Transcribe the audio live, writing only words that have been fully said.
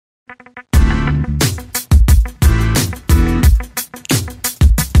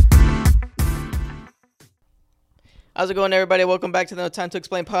How's it going, everybody? Welcome back to the No Time to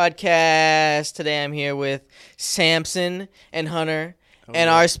Explain podcast. Today I'm here with Samson and Hunter,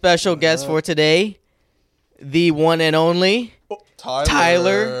 and our special guest for today, the one and only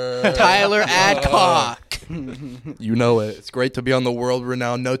Tyler Adcock. You know it. It's great to be on the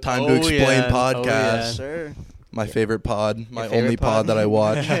world-renowned No Time to Explain podcast. Oh, yeah. Sir. My favorite pod. My favorite only pod that I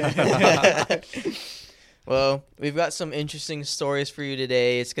watch. Well, we've got some interesting stories for you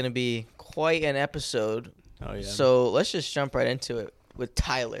today. It's going to be quite an episode. Oh, yeah. So let's just jump right into it with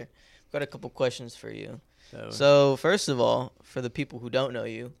Tyler. I've got a couple questions for you. So first of all, for the people who don't know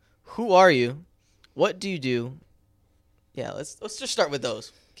you, who are you? What do you do? Yeah, let's just start with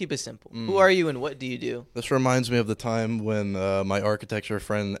those. Keep it simple. Who are you and what do you do? This reminds me of the time when my architecture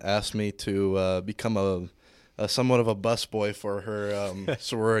friend asked me to become a somewhat of a busboy for her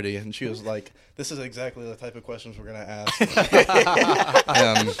sorority, and she was like, "This is exactly the type of questions we're gonna ask."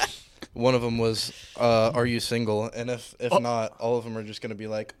 One of them was, "Are you single?" And if not, all of them are just gonna be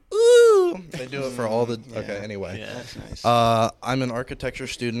like, "Ooh." They do it for all the. Yeah. Okay, anyway. Yeah, that's nice. I'm an architecture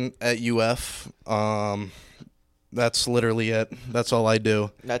student at UF. That's literally it. That's all I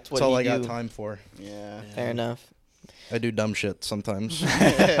do. That's what all I you got do. time for. Yeah. Fair enough. I do dumb shit sometimes.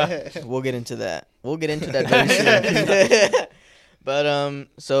 We'll get into that. Very soon. But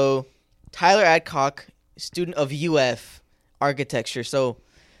so Tyler Adcock, student of UF architecture. So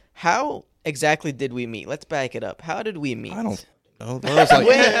how exactly did we meet? Let's back it up. How did we meet? I don't know.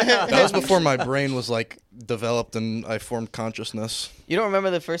 That was before my brain was like developed and I formed consciousness. You don't remember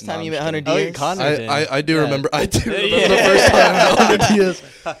the first time No, you I'm met just Hunter kidding. Diaz? Oh, Connor did. I do Yeah. remember. I do remember Yeah. the first time I met Hunter Diaz.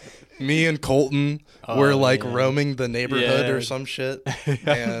 Me and Colton were like yeah. roaming the neighborhood Yeah. or some shit,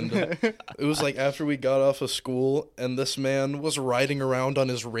 and it was like after we got off of school, and this man was riding around on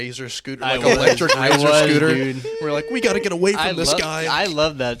his Razor scooter, like electric Razor scooter. Dude. We're like, we got to get away from this guy. I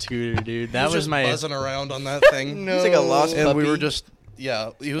love that scooter, dude. That He was was just my. buzzing around on that thing. He's like a lost And we puppy. were just, he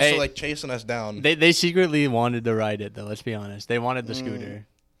was Hey. like chasing us down. They secretly wanted to ride it though. Let's be honest. They wanted the scooter.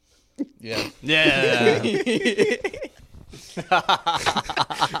 Yeah. Yeah. But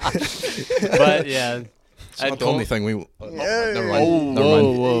yeah. It's not the only thing we. Never mind. Oh, Never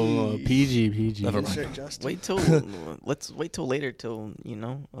mind. whoa. PG. Never mind. Wait till let's wait till later till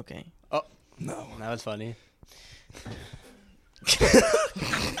okay. No. That was funny.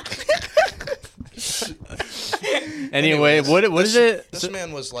 Anyway, Anyways, what is it? This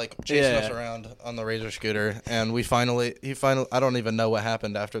man was like chasing us around on the Razor scooter, and he finally, I don't even know what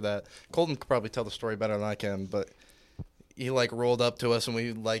happened after that. Colton could probably tell the story better than I can, but he like rolled up to us, and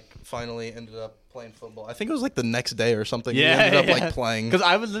we like finally ended up playing football. I think it was like the next day or something. Yeah, we ended up like playing. Because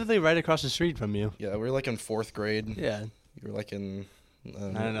I was literally right across the street from you. Yeah, we were like in 4th grade. Yeah. You were like in. I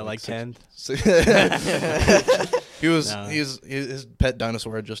don't know, like 10th. He was. No. His pet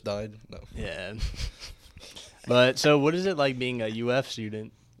dinosaur had just died. No. Yeah. But so, what is it like being a UF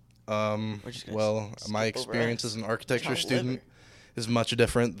student? just gonna Well, my skip over experience us. as an architecture Child student labor. is much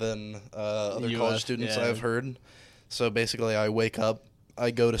different than other UF, college students yeah. I've heard. So basically, I wake up,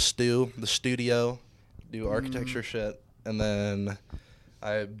 I go to the studio, do architecture shit, and then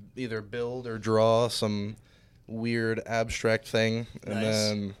I either build or draw some weird abstract thing, and Nice.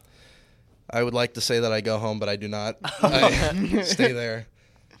 then I would like to say that I go home, but I do not. I stay there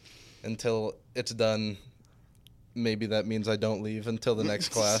until it's done. Maybe that means I don't leave until the next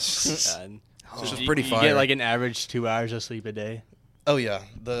class. Which is pretty You fire. get like an average 2 hours of sleep a day. Oh yeah,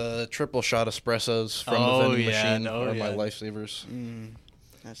 the triple shot espressos from Oh, the vending yeah. machine Oh, are my yeah. lifesavers. Mm.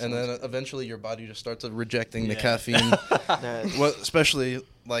 And then eventually your body just starts rejecting the Yeah. caffeine. That- Well, especially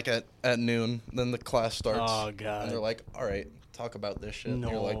like at noon, then the class starts. Oh, God. And they're like, "All right, talk about this shit." And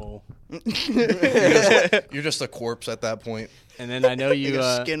No. you're just a corpse at that point. And then I know you.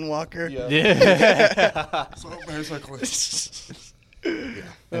 Like a skinwalker. Yeah. So basically. And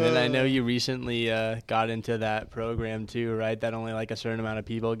then I know you recently got into that program too, right? That only like a certain amount of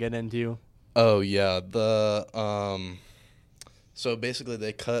people get into. Oh yeah, so basically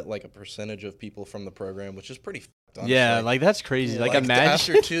they cut like a percentage of people from the program, which is pretty fucked, honestly. Yeah, like that's crazy. Like Like,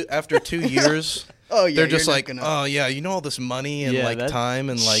 imagine. after 2 years, Oh yeah. they're just you're not like, gonna- oh yeah, you know all this money and Yeah, like that- time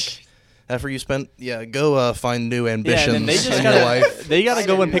and like effort you spent. Yeah, go find new Yeah, ambitions and then they just in your gotta life. they gotta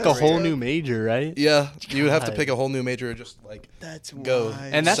go and pick a Find a new whole career. new major, right? Yeah, you would have to God. pick a whole new major or just like That's go. why.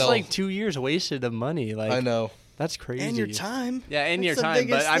 And that's Sell. like 2 years wasted of money. Like I know. that's crazy. And your time. Yeah, and That's your the time. But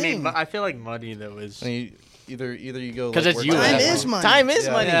biggest I mean, thing. I feel like money though is. I mean, either you go 'Cause like, it's work you. at Time home. is money. Time is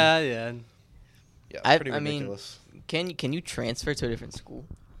Yeah. money. Yeah. Yeah, pretty I mean, ridiculous. Can you transfer to a different school?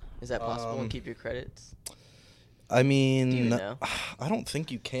 Is that possible and Um, keep your credits? I mean, Do you know? I don't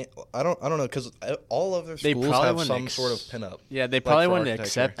think you can. I don't know because all of their They schools probably have wouldn't some sort of pinup. Yeah, they probably for wouldn't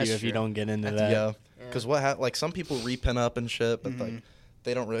architecture. accept you That's if you true. don't get into That's- that. Yeah. Yeah. Because like some people repin up and shit, but like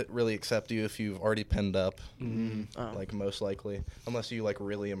they don't really accept you if you've already pinned up. Like most likely, unless you like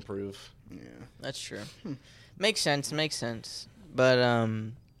really improve. Yeah, that's true. Makes sense. But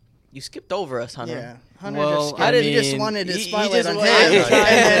you skipped over us, Hunter. Yeah, Hunter Well, he just wanted his spotlight on him.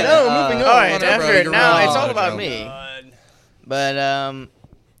 moving on. All right, Hunter, bro, now you're it's wrong. all about me. But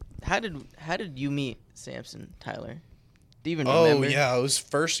how did you meet Samson, Tyler? Do you even remember? Oh yeah, it was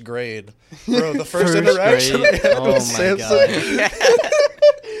first grade, bro. The first First interaction grade. I had Oh with my Samson. God.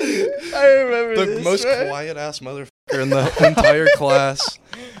 I remember The most quiet ass motherfucker in the entire class.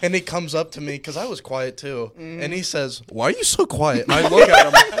 And he comes up to me because I was quiet too, and he says, "Why are you so quiet?" And I look at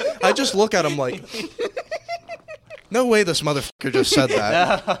him. I just look at him like, "No way, this motherfucker just said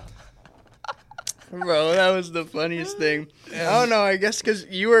that." Bro, that was the funniest thing. I don't know. I guess because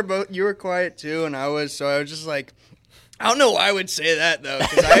you were quiet too, and I was just like, I don't know why I would say that though,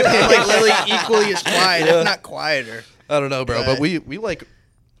 because I'm like literally equally as quiet, if not quieter. I don't know, bro, but we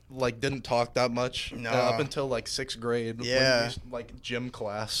like didn't talk that much up until like 6th grade. Yeah. when we, like gym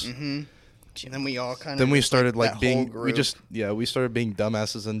class. And then we all kind of. Then we started like that being whole we group. started being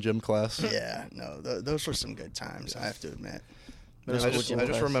dumbasses in gym class. Yeah, no, those were some good times. I have to admit. I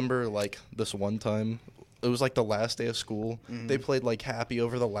just remember like this one time. It was like the last day of school. They played like Happy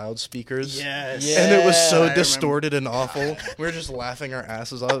over the loudspeakers. Yes. And it was so I distorted and awful. We were just laughing our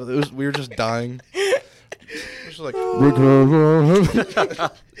asses off. We were just dying. It was like over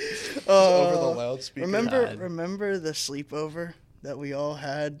the loudspeaker. Remember the sleepover that we all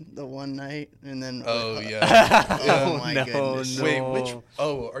had the one night, and then Oh yeah. oh my goodness. no. Wait, which?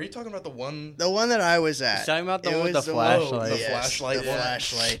 Oh, are you talking about the one? The one that I was at. He's talking about the It one with was the one- flashlight. The yes, flashlight The one.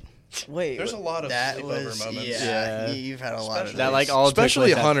 flashlight. Wait, There's a lot of That sleepover was moments. yeah. Yeah. You've had a lot of That those. like all took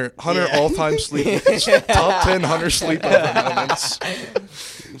Especially place Hunter Yeah. all-time sleep top 10 Hunter sleepover moments.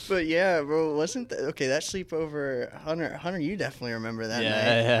 But yeah, bro, wasn't that okay? That sleepover, Hunter, you definitely remember that night.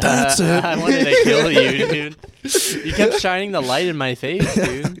 Yeah. That's it. I wanted to kill you, dude. You kept shining the light in my face,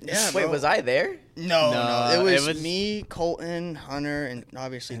 dude. Yeah, wait, bro. was I there? No. It it was was- me, Colton, Hunter, and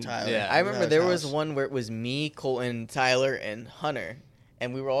obviously Tyler. yeah. I remember there was House. one where it was me, Colton, Tyler, and Hunter,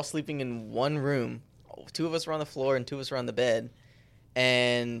 and we were all sleeping in one room. 2 of us were on the floor and 2 of us were on the bed.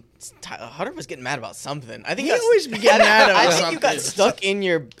 And Hunter was getting mad about something. I think He always be getting mad about I think you got something. stuck in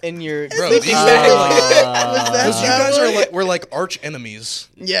your Bro, sleeping these bag. Was that Because you how guys it was? were like arch enemies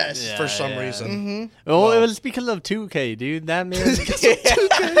Yes. Yeah. for some reason. Oh, it was because of 2K, dude. That man, dude,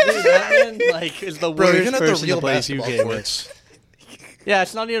 that man, like, is the Bro, worst you're gonna have person the real to play basketball 2K with. courts. Yeah,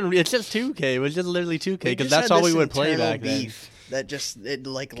 it's not even. It's just 2K. It was just literally 2K We because just that's had all we this would play internal back then. beef that just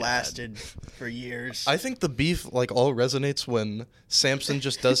lasted for years. I think the beef like all resonates when Samson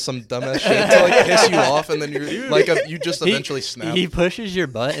just does some dumbass shit to like piss you off, and then you're like you just eventually snap. He pushes your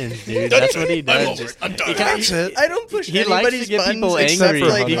buttons, dude. That's what he does. I'm done. He That's it. I don't push He likes anybody's to get buttons people except angry. for,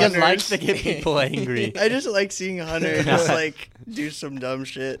 like, He just Hunter's. likes to get people angry. I just like seeing Hunter just like do some dumb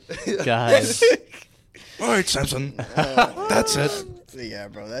shit. God. All right, Samson. That's it. But yeah,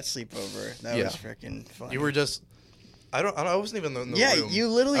 bro, that sleepover, that Yeah. was freaking fun. You were just. I wasn't even in the Yeah, room. you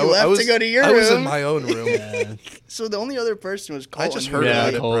literally I left was- to go to your I was in room. my own room. Yeah. So the only other person was I Colton. just who heard was Yeah, about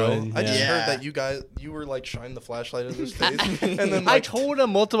like- it, bro. Colin, I just yeah. heard that you were like shining the flashlight in his face, and then I like told him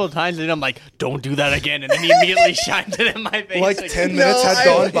multiple times, and I'm like, "Don't do that again," and then he immediately shined it in my face. like 10 minutes had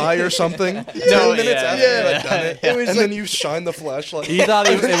gone by or something. 10 minutes yeah, after you had done it, It was and like- then you shine the flashlight. He thought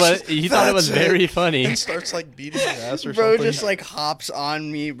he thought it was That's it. very funny. and starts like beating your ass or Bro something. just like hops on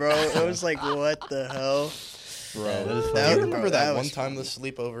me, bro. It was like, what the hell? Bro, that was Do funny. you Bro, remember that that one was time the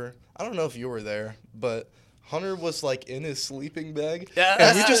sleepover? I don't know if you were there, but Hunter was like in his sleeping bag, Yeah.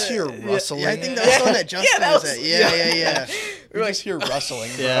 and we just hear rustling. Yeah, I think that was the one that Justin that was was- at. Yeah. we just hear rustling,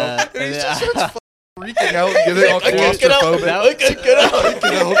 bro. Yeah. And he Yeah. just starts freaking out, getting all I can't get out. claustrophobic. That was- I can't get out. I can't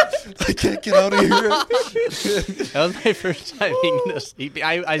get out. I can't get out of here. That was my first time being in a sleeping.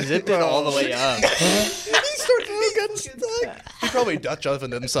 I zipped it all the way up. He got stuck. He probably Dutch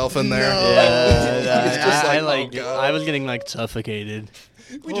ovened himself in there. No. Yeah, He's just I like, oh, God. I was getting like suffocated.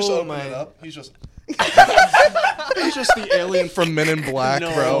 We just Oh opened my- it up. He's just. He's just the alien from Men in Black,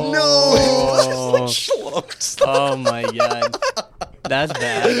 bro. No. Schlokes. Oh my god. That's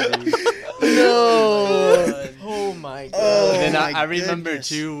bad, dude. No. Oh my god. Oh, Then my I remember goodness.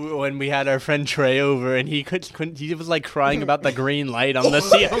 too when we had our friend Trey over and he couldn't he was like crying about the green light on the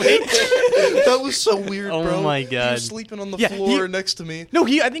ceiling. That was so weird, bro. Oh my He god. was sleeping on the floor next to me. No,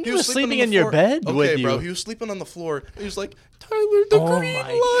 I think he was sleeping in your bed with Okay, you. bro. He was sleeping on the floor. He was like, Tyler, the green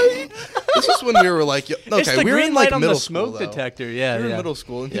my light. This is when we were like, okay, It's the we were green in like light on middle the smoke school, though. detector. Yeah, We were yeah. in middle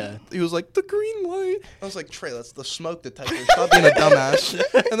school, and Yeah. he was like, the green light. I was like, Trey, that's the smoke detector. Stop being a dumbass.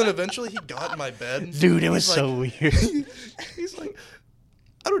 And then eventually he got in my bed. Dude, it was He's so like- weird. He's like,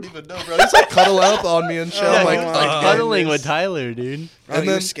 I don't even know, bro. He's like cuddle up on me and shit. I'm like, cuddling with Tyler, dude. Bro, and he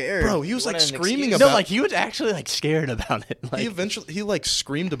then, was scared. bro, he was like Wanted an screaming excuse. about. No, like he was actually like scared about it. Like, he like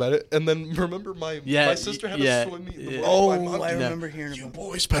screamed about it, and then remember my sister had a swim meet. In the yeah. morning. My Oh, mom- I remember hearing You about.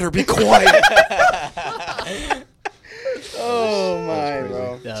 boys better be quiet. Oh my, crazy.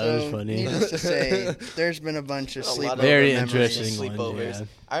 bro. That was funny. Needless to say, there's been a bunch of A lot sleepover of Very memories. interesting one, sleepovers. yeah.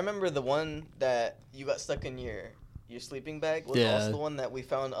 I remember the one that you got stuck in your sleeping bag was Yeah. also the one that we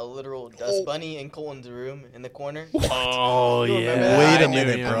found a literal dust bunny in Colin's room in the corner. Oh You remember yeah. that? Wait a I do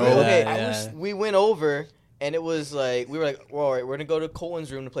minute, remember bro. Okay, that, we went over and it was like we were like, well, all right, we're gonna go to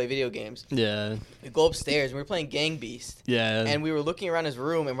Colin's room to play video games. yeah. We go upstairs and we were playing Gang Beast. Yeah. And we were looking around his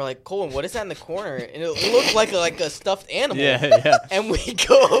room and we're like, Colin, what is that in the corner? And it looked like a stuffed animal. yeah. And we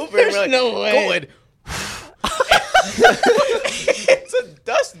go over and we're like, no way. Colin. It's a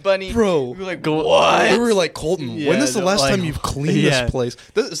dust bunny. Bro. We were like, Go- what? We were like, Colton, Yeah, when is the no, last like- time you've cleaned yeah. this place?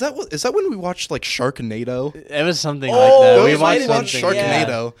 Is that when we watched like Sharknado? It was something Oh, like that. we We might watched have something. watched Yeah.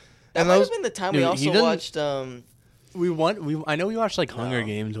 Sharknado. That And might I have was been the time Dude, we he also doesn't- watched We I know we watched like Hunger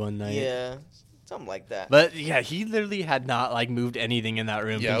Games one night. yeah, something like that. But yeah, he literally had not like moved anything in that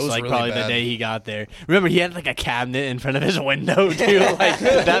room Yeah, it since was like really probably bad. the day he got there. Remember, he had like a cabinet in front of his window too. Like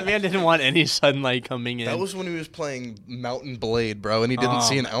that man didn't want any sunlight coming in. that was when he was playing Mountain Blade, bro, and he didn't Oh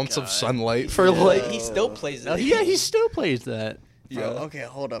see an my ounce of God. sunlight for Like, like. he still plays it. Yeah, he still plays that. Bro, okay,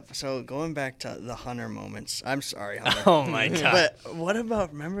 hold up. So going back to the Hunter moments. I'm sorry, Hunter. Oh my god. But what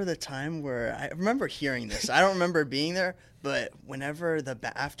about, remember the time where, I remember hearing this. I don't remember being there, but whenever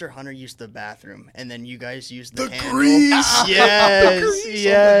after Hunter used the bathroom and then you guys used the handle. grease! Yes, The grease on the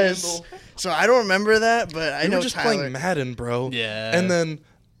yes. handle. So I don't remember that, but I We know were just Tyler. playing Madden, bro. Yeah. And then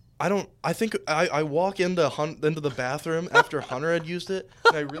I think I walk into the bathroom after Hunter had used it,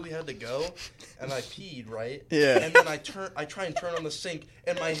 and I really had to go, and I peed, right? Yeah. And then I try and turn on the sink,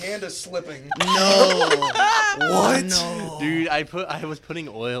 and my hand is slipping. No. What? No. Dude, I was putting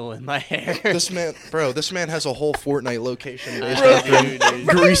oil in my hair. This man has a whole Fortnite location based Bro.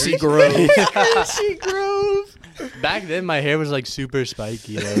 after Greasy Grove. Greasy Grove. Back then, my hair was like super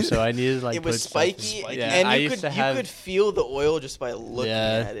spiky though, so I needed like It was put stuff in- spiky, Yeah, and I you used could to have. you could feel the oil just by looking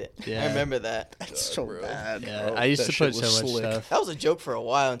Yeah, at it. yeah. I remember that. That's so bad. Yeah, bro. I used That to shit put was so much slick. stuff. That was a joke for a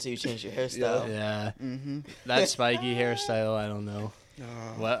while until you changed your hairstyle. Yeah, Mm-hmm. that spiky hairstyle, I don't know.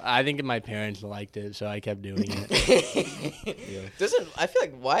 Well, I think my parents liked it, so I kept doing it. Doesn't I feel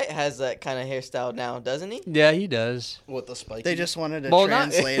like Wyatt has that kind of hairstyle now, doesn't he? Yeah, he does. What, the spike? They just wanted to Well,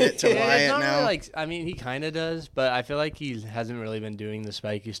 not- translate it to It's Wyatt not now. really like, I mean, he kind of does, but I feel like he hasn't really been doing the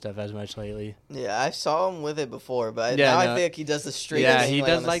spiky stuff as much lately. Yeah, I saw him with it before, but Yeah, now I no. feel like he does the straight. Yeah, thing, he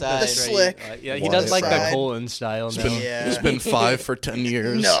does on like the the side. straight, slick. yeah, he One does like side. the Colton style It's now. been, Yeah. it's been 5 for 10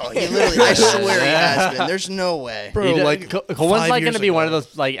 years. No, he literally, I swear he has been. There's no way. Bro, He does- like Colin's 5 like years gonna be one of ago.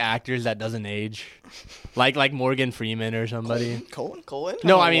 those like actors that doesn't age, like Morgan Freeman or somebody. Colin?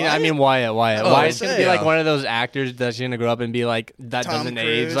 No, I mean Wyatt. Oh, Wyatt's gonna be yeah. like one of those actors that's gonna grow up and be like that Tom doesn't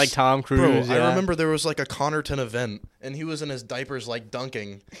age, Cruise. like Tom Bro, Cruise. I yeah. remember there was like a Connerton event, and he was in his diapers like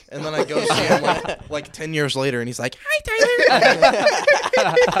dunking, and then I go see him like 10 years later, and he's like, "Hi,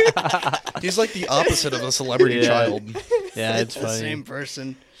 Tyler." He's like the opposite of a celebrity Yeah. child. Yeah, it's the funny. same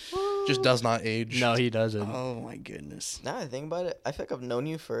person. Just does not age. No, he doesn't. Oh my goodness. Now that I think about it, I feel like I've known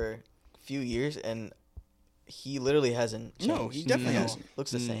you for a few years, and he literally hasn't changed. No, he definitely at all. hasn't.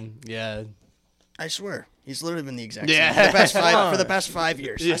 Looks the same. Yeah. I swear, he's literally been the exact Yeah. same for the past 5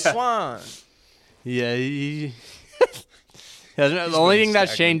 years. Yeah. Swan. Yeah. The only been thing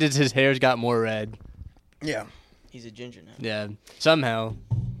that's stagnant. changed is his hair's got more red. Yeah, He's a ginger now. Yeah. Somehow.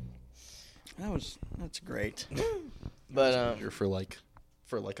 that's great. But You're for like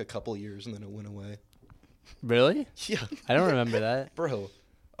a couple years, and then it went away. Really? Yeah, I don't remember that. bro.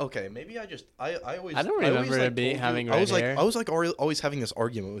 Okay, maybe I always I don't always, remember it like, being- told you- having I was red hair. always having this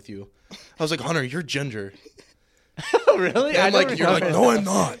argument with you. I was like, Hunter, you're ginger. Really? And don't like you're like, remember no, that. I'm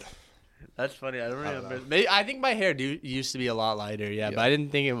not. That's funny. I don't remember. know. I think my hair used to be a lot lighter. Yeah, Yeah. but I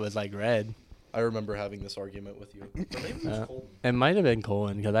didn't think it was like red. I remember having this argument with you. Or maybe it was Colton. It might have been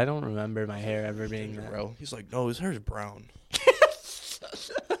Colin because I don't remember my hair ever being that. Bro, he's like, no, his hair's brown.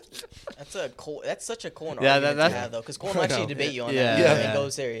 that's such a Colin Yeah, argument that's- to have, though, because Colin will I actually know. debate you on Yeah. that. Yeah. And go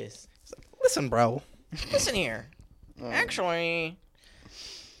serious. Listen, bro. Listen here. Actually,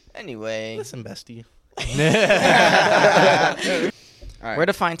 Anyway. Listen, bestie. All right. Where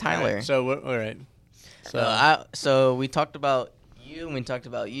to find Tyler? All right. So, So we talked about you and we talked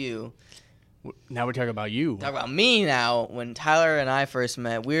about you. now we're talking about you. Talk about me now. When Tyler and I first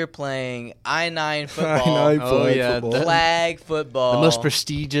met, we were playing I-9 football. Flag football. The most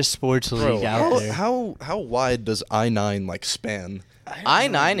prestigious sports league out there. How wide does I-9 like span?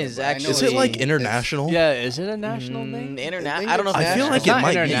 I-9 is actually... Is it like international? Yeah, is it a national thing? I don't know if I feel like It's it not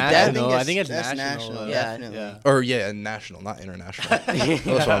might be. international. I think it's that's national. national. Yeah. Yeah. Or national, not international. That's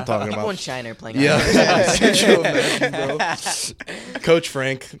what I'm talking People in about. China are playing Yeah. I-9. Could you imagine, bro? Coach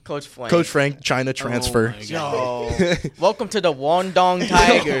Frank. Coach Frank. Coach Frank, China transfer. my God. Yo. Welcome to the Wandong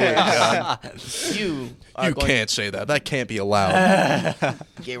Tigers. You You can't say that. That can't be allowed.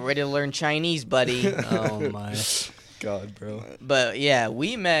 get ready to learn Chinese, buddy. Oh my. God, bro. But yeah,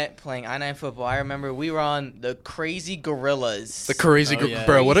 we met playing I-9 football. I remember we were on the Crazy Gorillas. The crazy, yeah.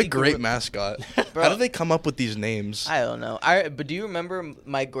 bro. What a Crazy great gorilla. mascot. Bro. How did they come up with these names? I don't know. But do you remember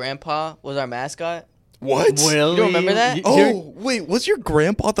my grandpa was our mascot? What? Really? You don't remember that? Oh, wait. Was your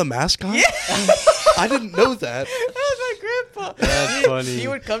grandpa the mascot? Yeah. I didn't know that. That was my grandpa. That's funny. He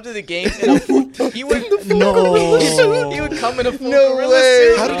would come to the games and he would No. he would come in a full No gorilla way.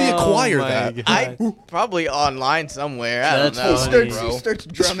 suit. How did he acquire my that? God. I probably online somewhere. I don't That's know. funny. He starts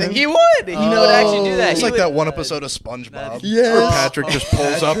drumming. He would. He would actually do that. It's He like would- that one episode of SpongeBob Yes. where Patrick just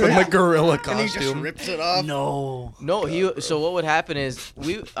pulls up in the gorilla And he just costume. rips it off. No. No, so what would happen is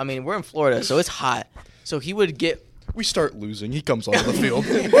we're in Florida, so it's hot. So he would get We start losing. He comes onto the field.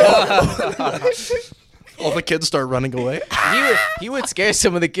 All the kids start running away. he would scare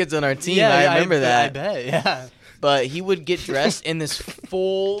some of the kids on our team. Yeah, I remember I that. bet. Yeah. But he would get dressed in this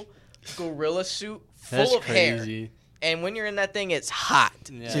full gorilla suit full That's of hair. crazy. And when you're in that thing, it's hot.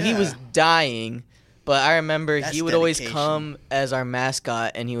 Yeah. So he was dying. But I remember That's he would always dedication. come as our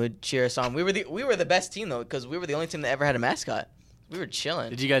mascot, and he would cheer us on. We were the best team though, because we were the only team that ever had a mascot. We were chilling.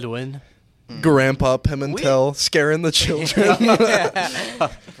 Did you guys win? Grandpa Pimentel scaring the children.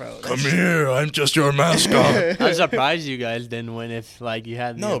 Bro, Come here, I'm just your mascot. I'm surprised you guys didn't win if like you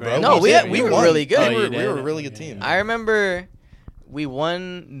had. No, your bro. grandpa No, we did. were won. really good. Oh, We you were, did? we were a really good team. I remember we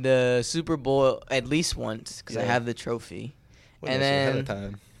won the Super Bowl at least once because I Yeah. have the trophy. What and is it, ahead then of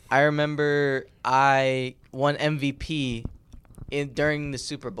time? I remember I won MVP during the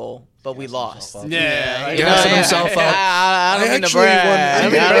Super Bowl, but we lost. up. Yeah. You Gassing know, himself up. I don't I mean to actually won-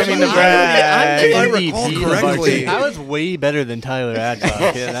 brag. I I don't mean to actually- brag. If I MVP recall of our correctly- team. I was way better than Tyler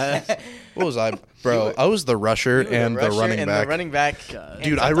Adcock. Yeah, that- What was I, bro? I was the rusher and the running back. The running back. God. and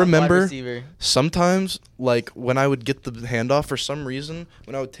Dude, I sometimes wide remember receiver. sometimes, like, when I would get the handoff for some reason,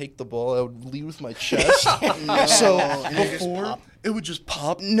 when I would take the ball, I would lead with my chest. No. So And it just before, pop. it would just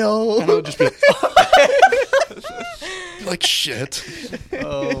pop. No. And I would just be like shit.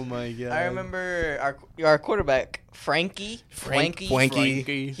 Oh my god. I remember our quarterback Frankie.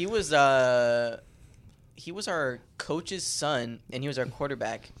 Frankie. He was our coach's son, and he was our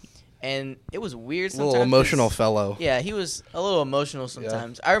quarterback. And it was weird sometimes. Little emotional 'cause- fellow. Yeah, he was a little emotional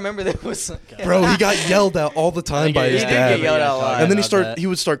sometimes. I remember there was. Bro, he got yelled at all the time by his He did dad. get yelled at a lot. And then About he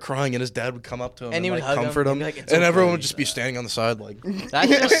would start crying, and his dad would come up to him And he would like, hug him. comfort He'd him, be like, "It's and everyone okay." would just be standing on the side like, That's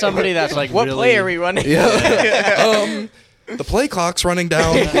just somebody that's like What really, play are we running? yeah, the play clock's running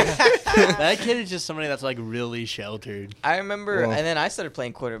down. That kid is just somebody that's like really sheltered. I remember, Well. and then I started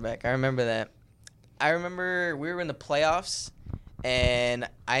playing quarterback. I remember that. I remember we were in the playoffs, and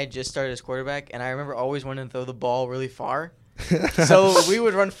I had just started as quarterback, and I remember always wanting to throw the ball really far. So we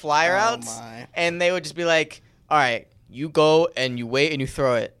would run fly routes, my. and they would just be like, all right, you go and you wait and you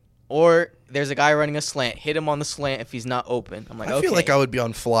throw it. Or there's a guy running a slant. Hit him on the slant if he's not open. I'm like, I okay. feel like I would be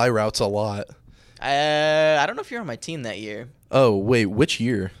on fly routes a lot. I don't know if you were on my team that year. Oh wait, which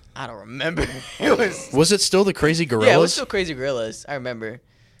year? I don't remember. It was... Was it still the Crazy Gorillas? Yeah, it was still Crazy Gorillas. I remember.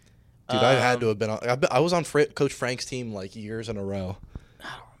 Dude, I had to have been on. I was on Coach Frank's team like years in a row. I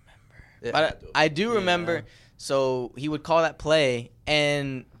don't remember. But I do remember. So he would call that play,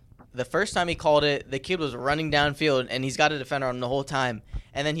 and the first time he called it, the kid was running downfield, and he's got a defender on him the whole time.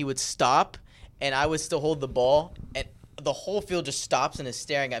 And then he would stop, and I would still hold the ball, and the whole field just stops and is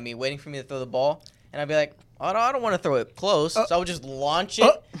staring at me, waiting for me to throw the ball. And I'd be like, oh, I don't want to throw it close. So I would just launch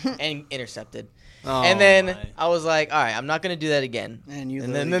it and intercepted. Oh, And then my. I was like, all right, I'm not going to do that again. And you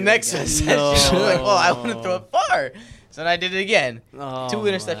And then literally the do it next again. session, No. I was like, oh, I want to throw it far. So then I did it again. Oh, 2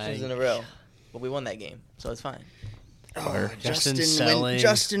 interceptions my in a row. But we won that game, so it's fine. Fire. Justin Selling.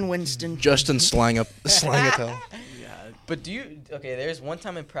 Justin Winston. Justin Slangatel. But there's one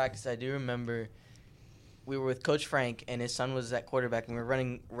time in practice I do remember we were with Coach Frank, and his son was at quarterback, and we were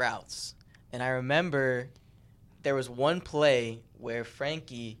running routes. And I remember there was one play where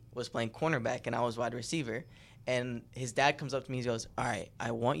Frankie was playing cornerback and I was wide receiver. And his dad comes up to me. He goes, all right,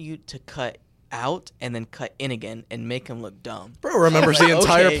 I want you to cut out and then cut in again and make him look dumb. Bro remembers the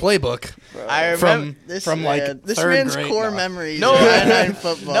entire playbook. Bro. I remember this this man's grade. core memories. No, in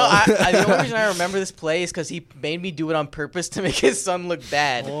football. No, the only reason I remember this play is because he made me do it on purpose to make his son look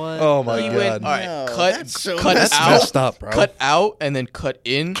bad. What? Oh my He god. went, all right, No, cut That's out, messed up, bro. cut out, and then cut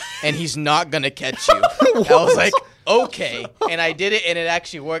in, and he's not gonna catch you. I was like, okay, and I did it, and it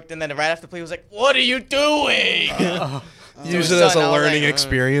actually worked. And then right after the play, he was like, "What are you doing?" Use it as a learning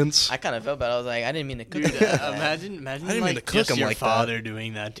experience. I kind of felt bad. I was like, I didn't mean to cook. Dude, imagine I didn't mean like to cook just him your like that. father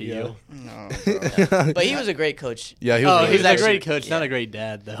doing that to you. No, But he was a great coach. Yeah, he was. Oh, really he was a good. great coach, not a great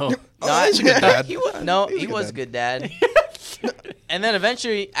dad though. Oh, he's a good dad. He was a good dad. And then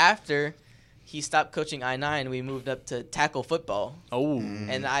eventually, after he stopped coaching I-9, we moved up to tackle football. Oh,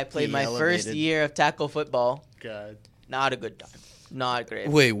 And I played He my first elevated. year of tackle football. God. Not a good time. Not great.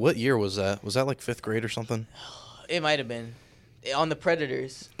 Wait, what year was that? Was that like 5th grade or something? It might have been on the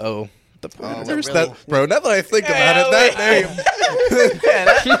Predators. Oh, the Predators. really? That, bro, now that I think about it,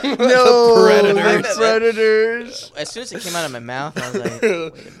 that name. no, Predators. the Predators. As soon as it came out of my mouth, I was like, wait a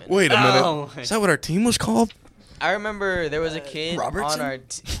minute. Wait a minute. Oh, Is that what our team was called? I remember there was a kid Robertson? on our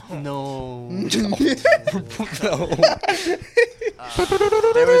No.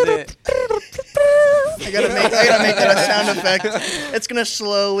 there was a I gotta make that a sound effect. It's gonna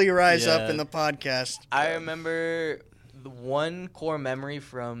slowly rise up Yeah. in the podcast. I remember the one core memory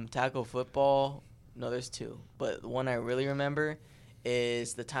from tackle football. No, there's two, but the one I really remember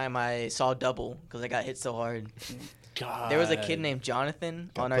is the time I saw double because I got hit so hard. God. There was a kid named Jonathan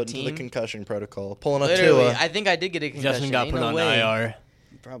on our Put into team. the concussion protocol. Pulling up Literally, to I think I did get a concussion. Justin got Ain't put no on way. IR.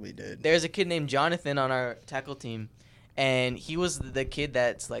 You probably did. There's a kid named Jonathan on our tackle team, and he was the kid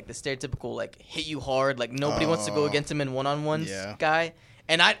that's like the stereotypical like hit you hard, like nobody wants to go Oh. against him in one-on-ones Yeah. guy.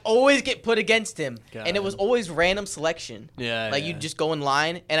 And I'd always get put against him, and it was God. always random selection. Yeah. Like yeah. you'd just go in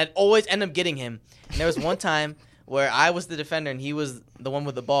line, and I'd always end up getting him. And there was one time where I was the defender and he was the one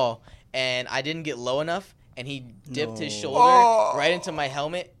with the ball, and I didn't get low enough, and he dipped his shoulder right into my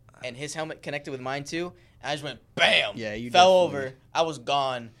helmet, and his helmet connected with mine too. And I just went bam. Yeah, you fell definitely- over. I was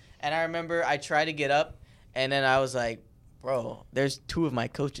gone, and I remember I tried to get up, and then I was like, "Bro, there's two of my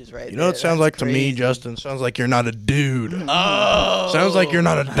coaches right You know what it there. sounds That's like to me, crazy." Justin? Sounds like you're not a dude. Oh, Sounds like you're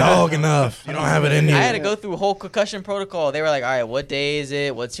not a dog enough. You don't have it in you. I had to go through a whole concussion protocol. They were like, "All right, what day is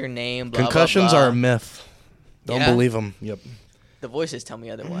it? What's your name?" Blah, Concussions blah, blah. are a myth. Don't Yeah? believe them. Yep. The voices tell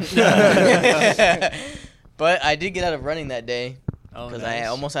me otherwise. But I did get out of running that day Oh, because nice. I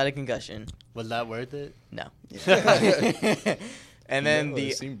almost had a concussion. Was that worth it? No. And then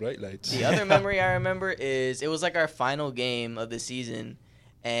the bright lights. the other memory I remember is it was like our final game of the season,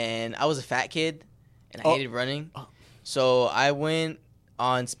 and I was a fat kid, and I hated running. So I went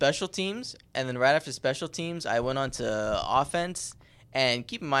on special teams, and then right after special teams, I went on to offense. And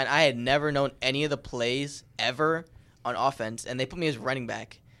keep in mind, I had never known any of the plays ever on offense, and they put me as running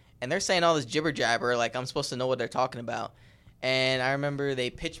back. And they're saying all this jibber jabber, like I'm supposed to know what they're talking about. And I remember they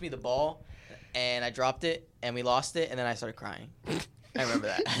pitched me the ball, and I dropped it, and we lost it, and then I started crying. I remember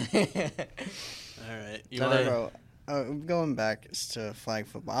that. All right. You So wanna- there- Bro, going back to flag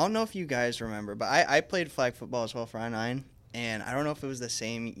football. I don't know if you guys remember, but I played flag football as well for I-9. And I don't know if it was the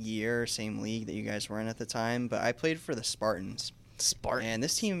same year, same league that you guys were in at the time, but I played for the Spartans. And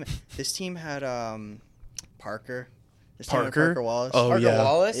this team had Parker. This team had Parker? Parker Wallace. Oh, Parker yeah.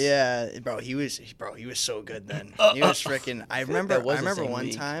 Wallace? Yeah, bro, he was so good then. He was freaking. I remember that was the same one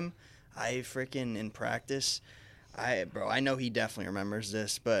league. time, I freaking in practice. I know he definitely remembers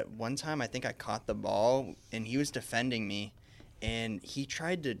this, but one time I think I caught the ball and he was defending me, and he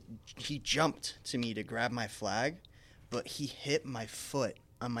jumped to me to grab my flag, but he hit my foot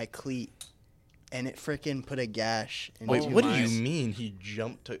on my cleat, and it freaking put a gash. Wait, into what do my- you mean he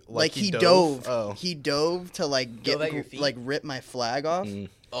jumped to Like he dove. Oh. He dove to like Dove at your feet? like rip my flag off. Mm.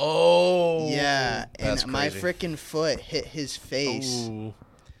 Oh. Yeah, That's and my crazy. freaking foot hit his face, Ooh.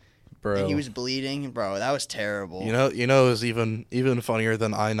 Bro. and he was bleeding. Bro, that was terrible. You know, it was even funnier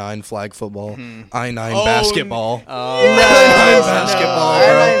than I-9 flag football. I-9 Oh, basketball. Oh, basketball,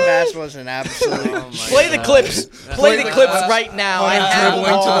 bro. I-9 bass was an absolute. Play the clips. Play the clips right now. I have dribbling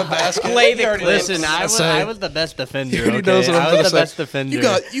them to all. the basket. Play the clips. Listen, I Say- was the best defender. He Okay? knows what I'm I gonna was the say. best defender.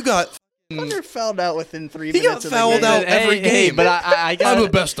 You got. Hunter fouled out within 3 He minutes got of fouled the game. out every Hey, game. but I got I'm the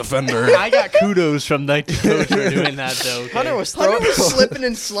best defender. I got kudos from the coach for doing that though. Okay? Hunter was Hunter throwing. was slipping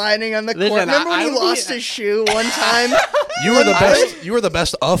and sliding on the court. Listen, Remember when I he would be- lost his shoe one time? You were the best. You were the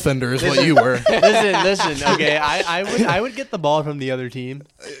best offender, is what you were. listen. Okay, I would get the ball from the other team,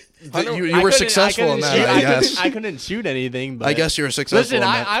 You were successful in that, I guess. I couldn't shoot anything, but I guess you were successful in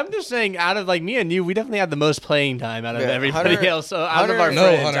that. I'm just saying, out of like me and you, we definitely had the most playing time out of everybody Hunter, else. So out of our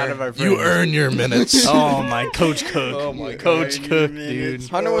friends, you earn your minutes. Oh my, Coach Cook. Oh my Coach Cook, dude.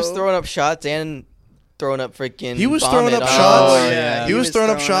 Hunter was throwing up shots and throwing up freaking. He was throwing up shots. Oh, yeah. He was throwing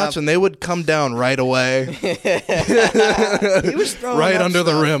up shots, and they would come down right away. He was throwing right up under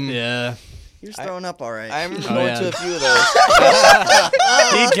the stuff. rim. Yeah. He was throwing up all right. I remember going to a few of those.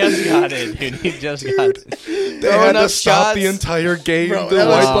 He just got it, dude. He just got it. They had to stop the entire game to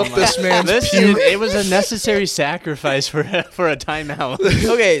wipe up this man's puke. It was a necessary sacrifice for a timeout.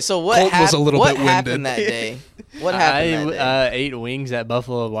 Okay, so what Colton happened that day? What happened that day? I ate wings at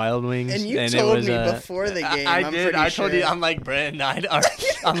Buffalo Wild Wings. And you it told was, me before the game. I did. I told you. I'm like, Brandon,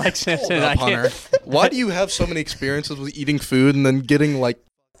 I'm like, Simpson. Hold up, Hunter. Why do you have so many experiences with eating food and then getting like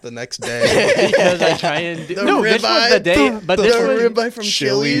the next day? Because I try and do. The No, this was the day. But the this was ribeye from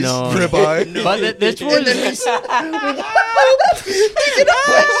Chili's. No. Ribeye. No. But this was.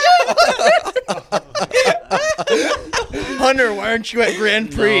 Hunter, why aren't you at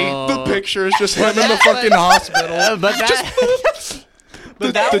Grand Prix? No. The picture is just him in the fucking hospital. But that.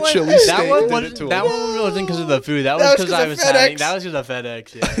 But that the one, chili that steak one did was it to that him. one wasn't because of the food. That was was because 'cause I of was FedEx. having. That was because of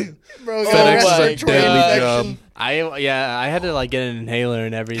FedEx. Yeah. Bro, FedEx is my a daily job. I had to like get an inhaler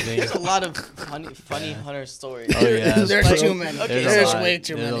and everything. There's a lot of funny Hunter stories. Oh yeah, There's too many. Okay, There's a way lot.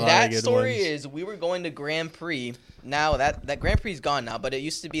 too There's a many. lot. That of good story ones. is we were going to Grand Prix. Now that Grand Prix is gone now, but it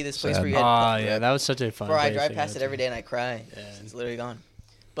used to be this place where you had. Oh yeah, that was such a fun. Bro, I place drive to past go it to. every day and I cry. Yeah. It's literally gone.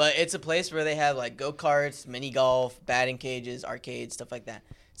 But it's a place where they have like go-karts, mini golf, batting cages, arcades, stuff like that.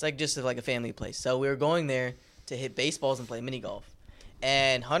 It's like just like a family place. So we were going there to hit baseballs and play mini golf.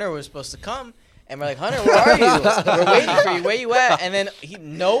 And Hunter was supposed to come. And we're like, Hunter, where are you? We're waiting for you. Where you at? And then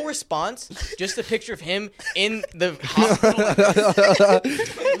no response. Just a picture of him in the hospital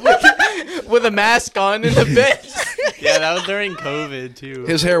with a mask on in the bed. Yeah, that was during COVID too.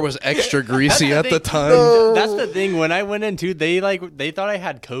 His hair was extra greasy at the time. That's the thing. When I went in too, they thought I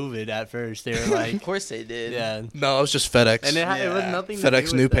had COVID at first. They were like, Of course they did. yeah, No, it was just FedEx. and it was nothing. to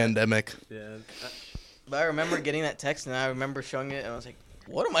FedEx do new with that. pandemic. Yeah. But I remember getting that text and I remember showing it and I was like,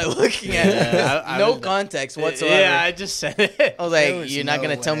 what am I looking at? Yeah, I No was- context whatsoever. Yeah, I just said it. I was There like, was you're not no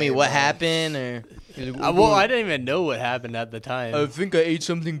going to tell me way, what bro. happened? Or Well, I didn't even know what happened at the time. I think I ate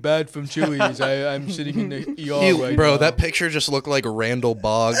something bad from Chili's. I'm sitting in the ER right Bro, now. that picture just looked like Randall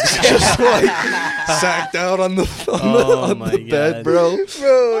Boggs, just like sacked out on the my bed, God. bro.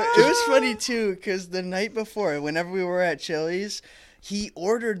 Bro, it was funny too, because the night before, whenever we were at Chili's, he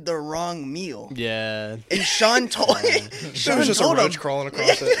ordered the wrong meal. Yeah. And Sean told There Sean was just a told him. roach crawling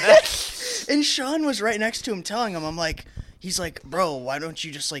across it. And Sean was right next to him telling him, he's like, bro, why don't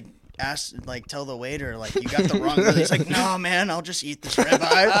you just tell the waiter, you got the wrong meal. He's like, no, man, I'll just eat this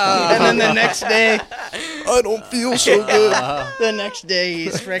ribeye. And then the next day, I don't feel so good. the next day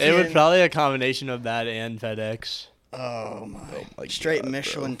he's freaking. It was probably a combination of that and FedEx. Oh my! my Straight God,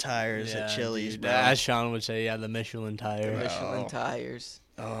 Michelin tires at Chili's, dude. bro. As Sean would say, yeah, the Michelin tire. Michelin tires.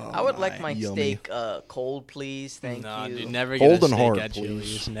 Oh, I would like my Yummy. steak cold, please. Thank Nah, you. dude, never Cold get a and steak hard, at please.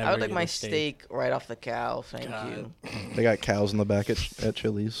 Chili's. Never I would like get my a steak right off the cow. Thank God. you. They got cows in the back at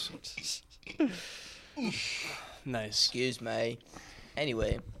Chili's. Nice. Excuse me.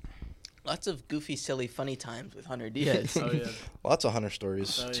 Anyway, lots of goofy, silly, funny times with Hunter Diaz. Oh yeah. Lots of Hunter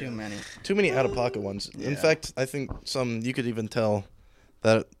stories. Oh, Too yeah. many. Too many out-of-pocket ones. In Yeah. fact, I think some you could even tell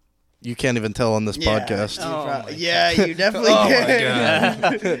that you can't even tell on this podcast. Oh my You definitely Oh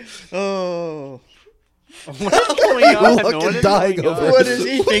my can. Oh. What's going on? Fucking What is dying going over on? What is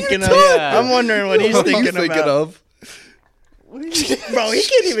he thinking of? Yeah. I'm wondering what he's What are you thinking about. of? Bro, he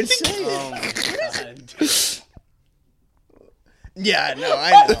can't even say it. Oh my God. Yeah, no,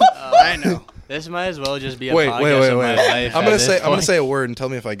 I know. I know. This might as well just be a Wait. podcast of my life. I'm at gonna this say point. a word and tell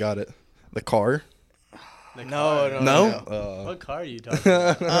me if I got it. The car? The No, car. no. No. What car are you talking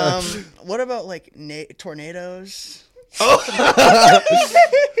about? What about tornadoes?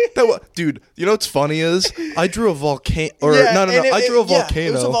 Dude, you know what's funny is I drew a volcano. Or Yeah, no, and I drew a yeah, volcano.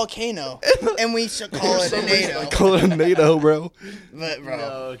 it was a volcano, and we should call it a NATO. Call it a NATO, bro. But bro, No,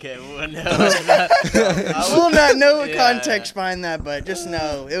 okay. Well, no, it's not. we'll not know Yeah. context behind that, but just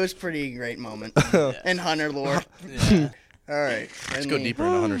know it was pretty great moment. And Hunter lore. Yeah. All right, Let's go deeper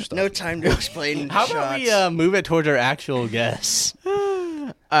into Hunter stuff. No time to explain. How about we shots. move it towards our actual guests?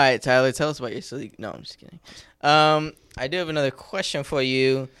 All right, Tyler, tell us about your silly. No, I'm just kidding. I do have another question for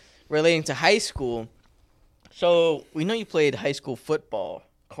you relating to high school. So we know you played high school football,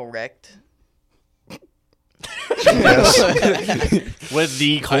 correct? Yes. With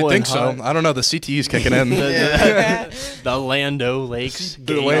the I Colton think so. Hunt. I don't know. The CTE's kicking in. The Lando Lakes.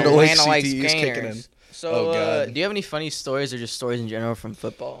 The game. Lando Lakes Atlanta Lakes CTE is kicking in. Gainers. So, Oh, God. do you have any funny stories or just stories in general from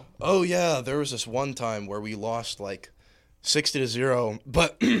football? Oh yeah, there was this one time where we lost like 60-0,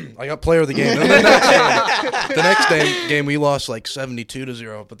 but I got player of the game. And the next game we lost like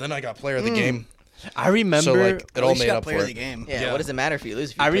 72-0, but then I got player of the game. I remember. So like it At all least you made got up player for of the it. game. Yeah, Yeah. what does it matter if you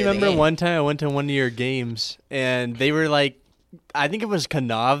lose? If you I play the remember game? one time I went to one of your games, and they were like, I think it was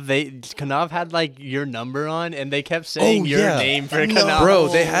Kanav. Kanav had like your number on, and they kept saying your name for Kanav. Bro,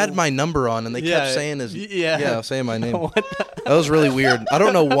 they had my number on and they kept Yeah. saying his Yeah. saying my name. What the- That was really weird. I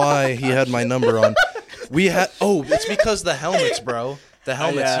don't know why he had my number on. It's because the helmets, bro. The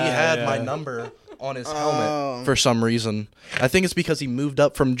helmets. He had my number on his helmet for some reason. I think it's because he moved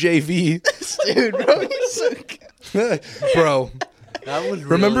up from JV. Dude, bro, he's so good. Bro, That was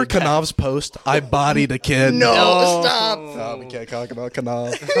remember really bad. Kanav's post? I bodied a kid. No, stop. No, we can't talk about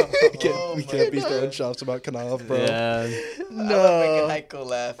Kanav. we can't be throwing shots about Kanav, bro. Yeah. No, making Heiko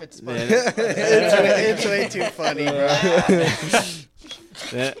laugh. It's funny. It's way too funny, bro.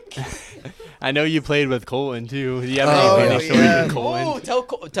 Yeah. I know you played with Colton too. Do you have Oh, any funny yeah. stories with Colton?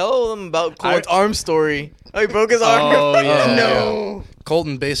 Oh, tell them about Cole's arm story. Oh, he broke his arm. Oh yeah. No.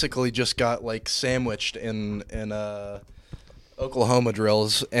 Colton basically just got like sandwiched in Oklahoma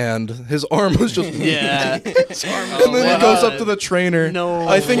drills, and his arm was just Yeah. and then he goes up to the trainer. No.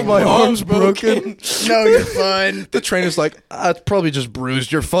 I think my arm's broken. No, you're fine. The trainer's like, it's probably just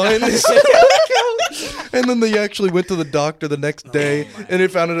bruised. You're fine. And then they actually went to the doctor the next day, and they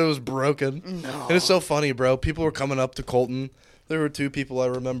found out it was broken. No. And it's so funny, bro. People were coming up to Colton. There were two people I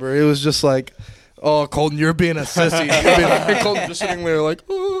remember. It was just like, oh, Colton, you're being a sissy. And Colton just sitting there like,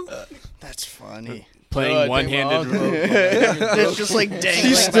 oh. That's funny. Playing one-handed rope. It's just like dangling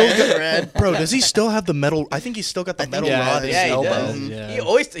He's still by a got, thread. bro, does he still have the metal? I think he's still got the metal yeah, rod in his Yeah, he elbow. does. Yeah. He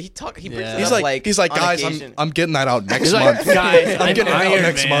always he brings Yeah. it He's up like, on guys, occasion. I'm getting that out next He's month. like, guys, I'm I'm getting it out Iron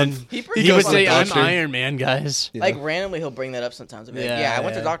next Man. month. He He would goes say, to the I'm doctor. Iron Man, guys. Yeah. Like randomly, he'll bring that up sometimes. He'll be like, Yeah, I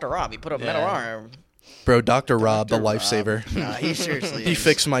went to yeah. Dr. Rob. He put a metal arm. Bro, Dr. Rob, the Dr. Rob. lifesaver. Nah, he seriously He is.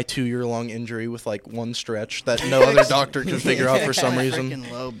 fixed my 2-year-long injury with like one stretch that no other doctor could figure out for some My reason.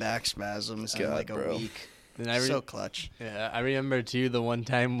 freaking low back spasms in God, like a bro. week. And I So clutch. Yeah, I remember too the one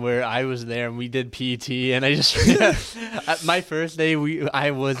time where I was there and we did PT, and I just my first day went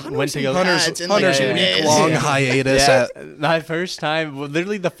to go. Hunter's Hunter's yeah, yeah. week-long Yeah. hiatus Yeah, at... my first time,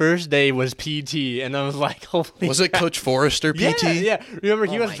 literally the first day was PT, and I was like, "Holy!" Was it Coach Forrester PT? Yeah, yeah. Remember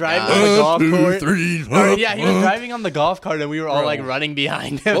he Oh was my driving God. on the golf 1, 2, court. 3, Yeah, he was driving on the golf cart, and we were all Bro. like running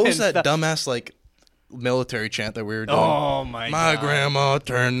behind him. What was and that stuff. dumbass like military chant that we were doing? Oh my My God. grandma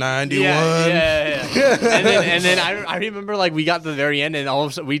turned 91. Yeah. and then I remember like we got to the very end and all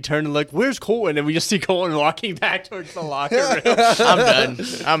of a sudden we turned and looked, where's Colton? And we just see Colton walking back towards the locker room. I'm done.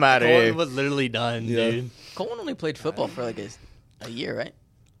 I'm out of Colton here. was literally done, Yeah. dude. Coleman only played football for like a year, right?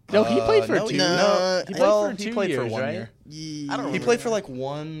 No, he played for no, two. no, he played well, for 2 he played years, for 1 right? year. Yeah. I don't He remember. played for like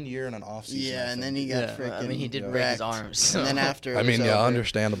 1 year and an off season. Yeah, and then he got Yeah. freaking. I mean, he did break his wrecked. arms. And then after, it I mean, was yeah, over.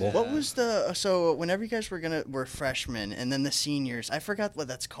 understandable. What was so whenever you guys were freshmen and then the seniors? I forgot what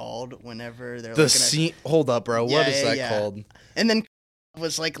that's called. Whenever they're Hold up, bro. What Yeah, is yeah, that yeah. called? and then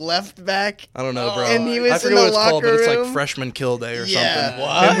was like left back. I don't know, bro. And he was I in forget the what it's called, but it's locker like room. freshman kill day or Yeah. something.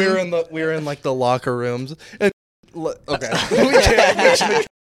 What? And we were in like the locker rooms. And, okay, we can't mention it.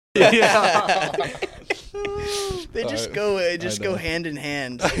 Yeah. They just I go know. hand in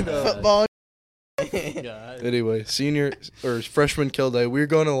hand. know. Football. God. Anyway, senior or freshman kill day, we were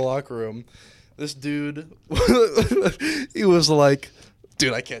going to the locker room. This dude, he was like,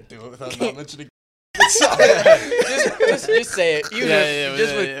 dude, I can't do it without not mentioning. just say it.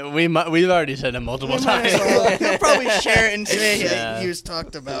 You We've already said it multiple times. He'll probably share it and say Yeah. he was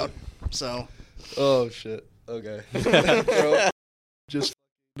talked about. So Oh shit. Okay. Bro, just.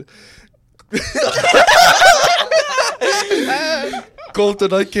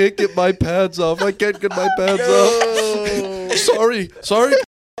 Colton, I can't get my pads off. I can't get my pads off. Sorry.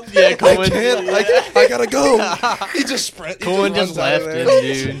 Yeah, I Cohen. can't. I gotta go. He just sprint. He Cohen runs just out of left there.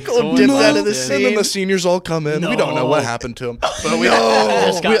 him, dude. Cohen dipped out of the left him. scene. And then the seniors all come in. We don't know what happened to him. But we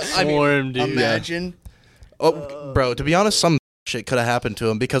Just got swarmed, dude. imagine. Oh, bro, to be honest, some shit could have happened to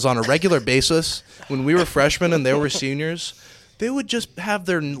him because on a regular basis, when we were freshmen and they were seniors, they would just have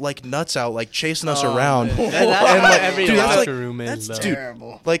their like nuts out, like chasing us around. That's And, like, every dude, that's locker like- room is, That's though.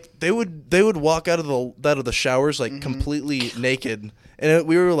 terrible. Like they would walk out of the showers like completely naked, and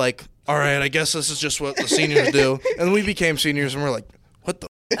we were like, all right, I guess this is just what the seniors do. And then we became seniors, and we're like, what the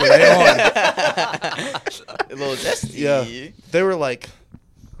f- are they on? a little zesty. Yeah. They were like,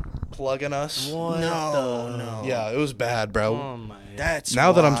 plugging us. No. Yeah, it was bad, bro. Oh my. That's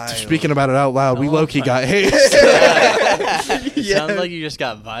Now that I'm wild. speaking about it out loud, we low-key got hazed. Sounds like you just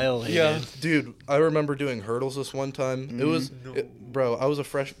got violated. Yeah, dude, I remember doing hurdles this one time. It was, bro, I was a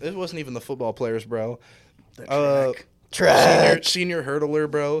fresh. It wasn't even the football players, bro. The Senior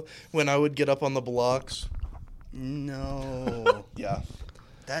hurdler, bro. When I would get up on the blocks. No. Yeah.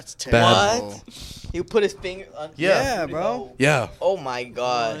 That's Bad. terrible. What? He put his finger on. Yeah, bro. Yeah. Oh my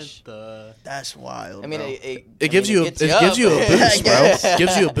gosh. What the? That's wild. I mean, bro. It gives you a boost, I bro. guess. It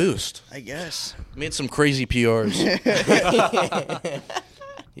gives you a boost. I guess. Made some crazy PRs.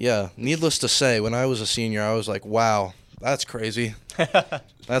 Yeah. Needless to say, when I was a senior, I was like, wow, that's crazy.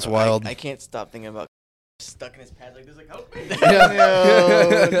 That's wild. I can't stop thinking about stuck in his pants like this, like, help me.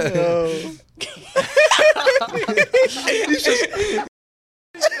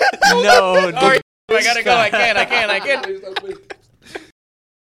 No. Sorry, I gotta go. I can't.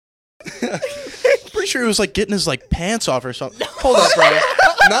 Pretty sure he was like getting his like pants off or something. Hold up, bro.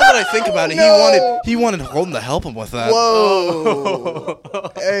 Now that I think about it, he wanted Colton to help him with that.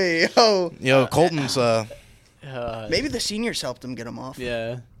 Whoa. Hey, yo. Yo, Colton's Maybe the seniors helped him get him off.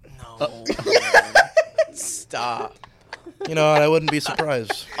 Yeah. No. Stop. you know what, I wouldn't be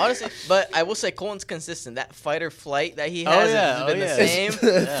surprised. Honestly, but I will say Colton's consistent. That fight or flight that he has has been the same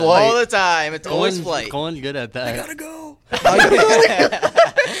Flight. all the time. It's always flight. Colin's good at that. I gotta go.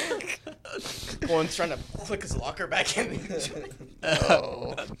 Colton's trying to click his locker back in.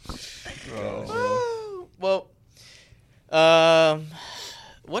 Oh. Well,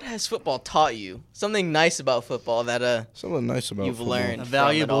 what has football taught you? Something nice about football that Something nice about you've football. learned. A from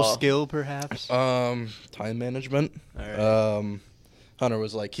valuable it all. skill, perhaps. Time management. All right. Hunter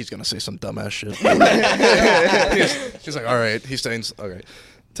was like, he's gonna say some dumbass shit. He's like, all right, he's saying, okay.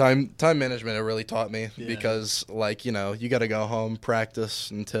 Time management, it really taught me because, like, you know, you got to go home,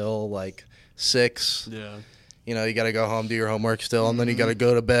 practice until like 6. Yeah. You know, you got to go home, do your homework still, and then you got to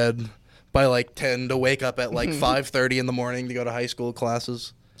go to bed by like 10 to wake up at like 5:30 in the morning to go to high school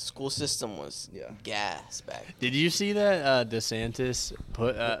classes. School system was gas back. Did you see that DeSantis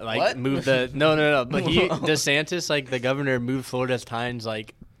put What? moved the no but DeSantis, like, the governor, moved Florida's times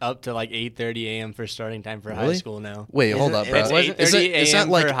like up to like 8:30 a.m. for starting time for high Really? school now. Wait, hold up, bro. It's 8:30 Is that a.m.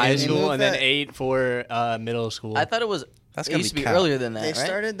 like for high in- school and then that? 8 for middle school. I thought it was. That's It gotta used to be be cap. earlier than that, They right?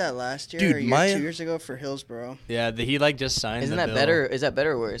 started that last year, Dude, or 2 years ago for Hillsborough. Yeah, he like just signed. Isn't the that bill. better? Is that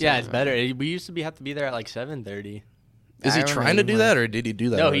better or worse? Yeah, it's better. We used to have to be there at like 7:30. Is I he remember trying to do mine. that, or did he do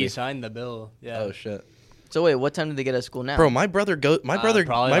that? No, already? he signed the bill. Yeah. Oh shit, So wait, what time did they get out of school now? bro! My brother probably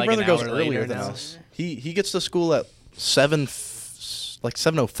like an goes hour earlier later than now. us. He gets to school at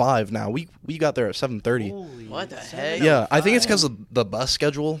 7:05 now. We got there at 7:30. What the heck? Yeah, I think it's because of the bus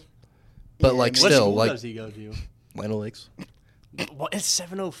schedule. But Yeah, like what What still school like does he go to? Lino Lakes. What? It's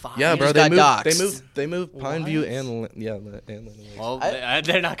 7:05. Yeah, He bro. just They got moved. doxxed. They moved Pineview What? and Lino Lakes. Well, I-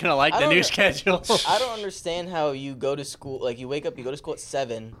 they're not gonna like I the don't new know. schedule. I don't understand how you go to school. Like you wake up, you go to school at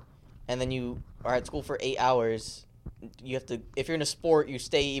 7, and then you are at school for 8 hours. You have to. If you're in a sport, you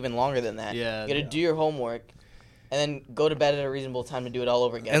stay even longer than that. Yeah, You got to yeah. do your homework, and then go to bed at a reasonable time to do it all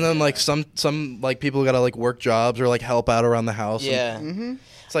over again. And then like some like people gotta like work jobs or like help out around the house. and Yeah. Mm-hmm.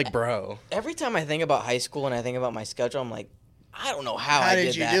 it's like, bro. Every time I think about high school and I think about my schedule, I'm like, I don't know how I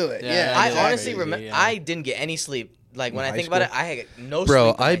did you that. do it? Yeah, Yeah, I exactly. honestly remember Yeah. I didn't get any sleep. Like when In I high think about it, school? I had no Bro,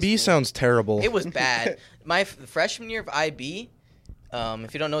 sleep. in high IB school. sounds terrible. It was bad. My freshman year of IB,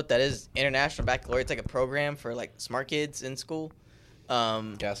 if you don't know what that is, International Baccalaureate, it's like a program for like smart kids in school.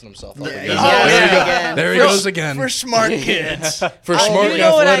 gassing himself up. Yeah, again. yeah. Oh, there yeah. we go. Again. There he For- goes again. For smart kids. For Oh, smart, you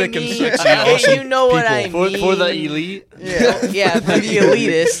know what I athletic, and mean. sexy, Yeah, awesome you know what I people. mean. for the elite. Yeah. Yeah, for the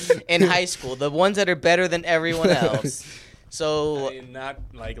elitists in high school, the ones that are better than everyone else. So, I mean, not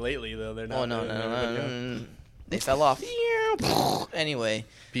like lately though. They're not. oh no, they're no, never no, gonna- no, they fell off. Anyway,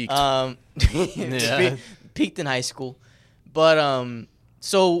 Peaked. Yeah. peaked in high school, but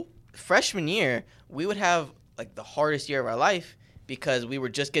so freshman year we would have like the hardest year of our life because we were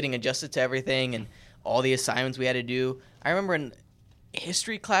just getting adjusted to everything and all the assignments we had to do. I remember in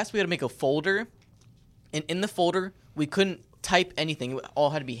history class we had to make a folder, and in the folder we couldn't type anything. It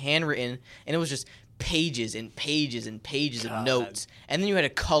all had to be handwritten, and it was just pages and pages and pages of God. notes. And then you had to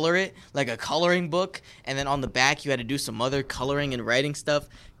color it like a coloring book, and then on the back you had to do some other coloring and writing stuff.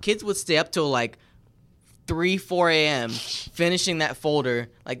 Kids would stay up till like 3-4 a.m. finishing that folder.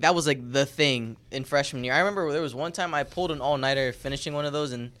 Like that was like the thing in freshman year. I remember there was one time I pulled an all-nighter finishing one of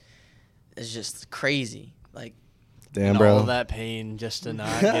those, and it's just crazy. Like Damn, and bro. all that pain just to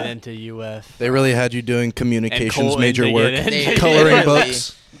not get into UF. They really had you doing communications Colton major to work, get in. They coloring literally-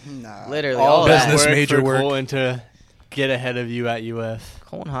 books. Nah. literally all all business that. that major for work. Colton to get ahead of you at UF.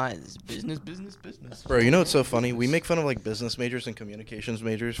 Colin High is business. Bro, you know what's so funny? We make fun of like business majors and communications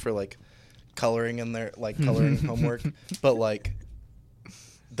majors for like coloring in their coloring homework, but like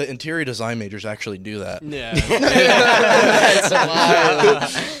the interior design majors actually do that. Yeah. That's wild.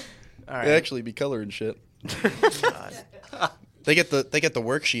 All right. They actually be coloring shit. They get the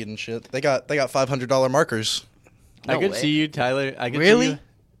worksheet and shit. They got $500 markers. No I could way. see you, Tyler. I could Really?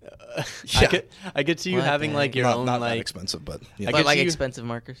 See you, I could see you What having the like heck? your own Not that like. expensive, but I yeah. But could like see you- expensive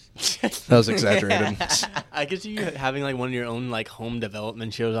markers. That was exaggerated. I could see you having like one of your own like home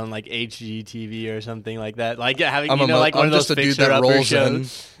development shows on like HGTV or something like that. Like having I'm like one I'm of those just a dude fixer that upper rolls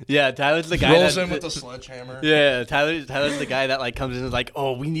shows. Yeah, Tyler's the guy rolls that in with a sledgehammer. Yeah, Tyler's the guy that like comes in and is like,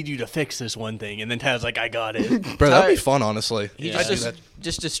 oh, we need you to fix this one thing, and then Tyler's like, I got it. Bro, that'd be fun, honestly. He Yeah.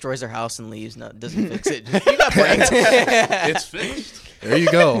 just destroys their house and leaves. No, doesn't fix it. You got pranked. It's fixed. There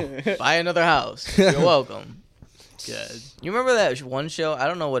you go. Buy another house. You're welcome. Good. You remember that one show? I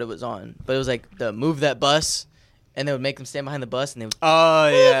don't know what it was on, but it was like the move that bus, and they would make them stand behind the bus, and they would Oh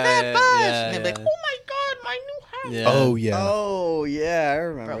move yeah, that bus, yeah, and they'd be like, yeah. "Oh my god, my new house!" Yeah. Oh yeah. Oh yeah, I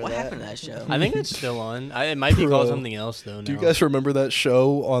remember Bro, what that. happened to that show? I think it's still on. It might be called Bro. something else though. Now. Do you guys remember that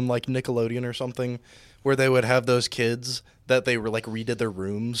show on like Nickelodeon or something, where they would have those kids that they were like redid their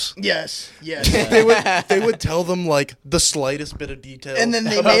rooms? Yes, yes. they would tell them like the slightest bit of detail, And then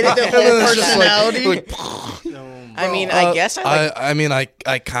they made it their And then whole it's just, like- personality. I mean, I guess I mean, I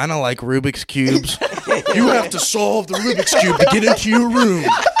kind of like Rubik's cubes. You have to solve the Rubik's cube to get into your room.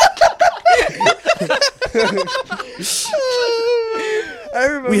 I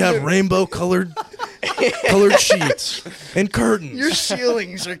remember We have rainbow colored sheets and curtains. your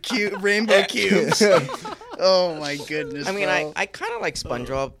ceilings are cute, rainbow cubes. Oh my goodness! I mean, bro. I kind of like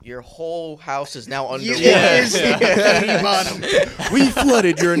SpongeBob. Your whole house is now You underwater. is bikini bottom. We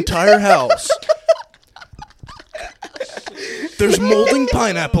flooded your entire house. There's molding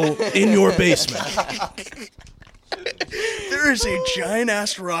pineapple in your basement. There is a giant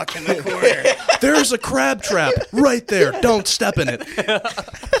ass rock in the corner. There's a crab trap right there. Don't step in it.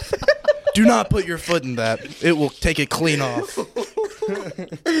 Do not put your foot in that. It will take it clean off.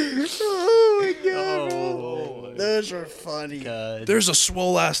 Oh my god! Oh, Those are funny. God. There's a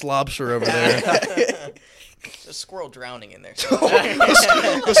swole ass lobster over there. There's a squirrel drowning in there.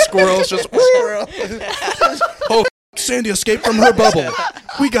 The squirrel's just. Oh, Sandy escaped from her bubble.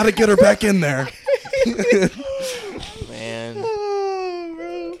 We gotta get her back in there. Man, Oh,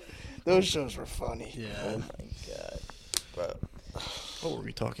 bro. Those shows were funny. Yeah. oh my god, bro. What were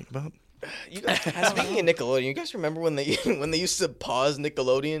we talking about? You guys, speaking of Nickelodeon, you guys remember when they used to pause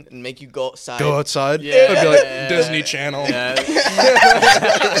Nickelodeon and make you go outside? Go outside? Yeah. It'd be like Disney Channel. Yeah.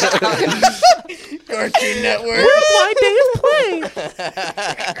 Cartoon Network.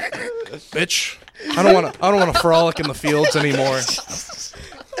 Bitch. I don't wanna frolic in the fields anymore.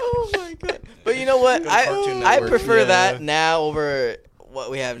 Oh my god! But you know what? Cartoon I Network. prefer Yeah. that now over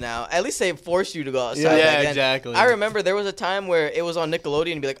what we have now. At least they forced you to go outside. Yeah, back then. exactly. I remember there was a time where it was on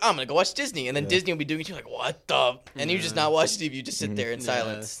Nickelodeon and be like, I'm gonna go watch Disney, and then Disney would be doing it. You're like, what the? And you just not watch TV. You just sit there in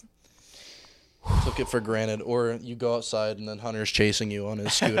silence. Took it for granted. Or you go outside and then Hunter's chasing you on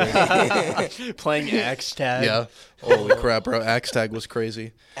his scooter. Playing Axe Tag. Yeah. Holy crap, bro. Axe Tag was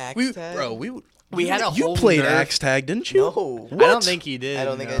crazy. Axe Tag? Bro, We had a you whole played Nerf- Axe Tag, didn't you? No. I don't think he did. I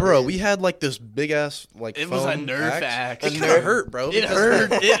don't think I no. did. Bro, we had like this big ass like It was a foam Nerf axe. It kind of hurt, bro. It because- hurt.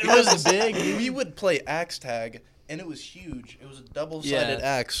 It was big. We would play Axe Tag, and it was huge. It was a double-sided Yeah.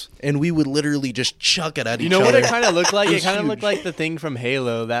 axe, and we would literally just chuck it at You each know other. what it kind of looked like? It It was kind of huge. looked like the thing from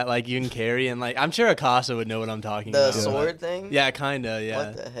Halo that like you can carry, and like I'm sure Akasa would know what I'm talking The about. sword thing? Yeah, kinda. Yeah.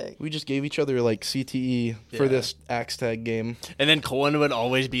 What the heck? We just gave each other like CTE for Yeah. this Axe Tag game. And then Colin would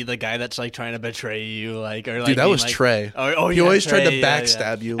always be the guy that's like trying to betray you, like or like. Dude, that being, was like, Trey. He He always tried to Trey, yeah,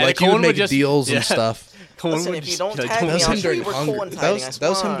 backstab yeah. you. And Like he Colin would make just- deals yeah. and stuff. Colin Listen, would if you just, don't like, tag Colin me, That was I'll him show you during where Hunger. Colin's That hiding, I was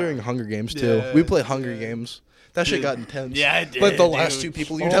him swear. during Hunger Games too. Yeah. We played Hunger Games. That shit Dude. got intense. Yeah, it did, Like the last dude. two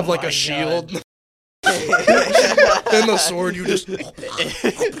people, you'd Oh have like my a shield. God. And the sword, you just.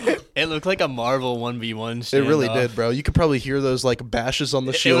 It looked like a Marvel 1v1. It really standoff. did, bro. You could probably hear those like bashes on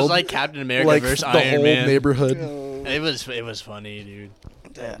the It shield. was like Captain America like versus the Iron whole Man. neighborhood. It was funny, dude.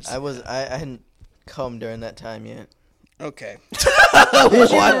 Yeah, I hadn't come during that time yet. Okay.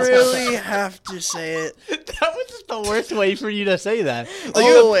 Did you really have to say it? That was just the worst way for you to say that.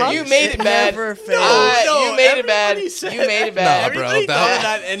 You made it bad. Never failed. You made it bad. everybody said You made it bad. Nah, bro, Everybody that- thought of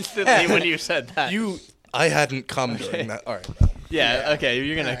that instantly when you said that. I hadn't come during that. All right. Yeah, okay,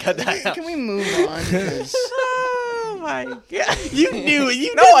 you're gonna cut that out. Can we move on? 'Cause Oh my god! You knew it.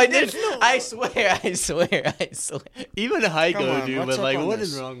 You No, knew I it. didn't. I swear. Even Heiko, Come on, dude, what's but up like, on what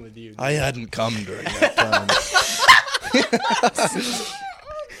this? is wrong with you? I hadn't come during that time.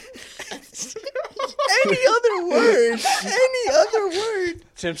 Any other word.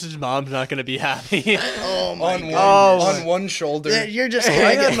 Simpson's mom's not gonna be happy. Oh my on god. on one shoulder. Yeah, you're just I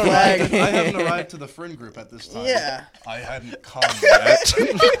hanging the flag. hadn't arrived to the friend group at this time. Yeah. I hadn't come yet.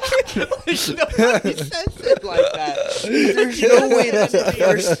 Nobody says it like that. There's no way that's the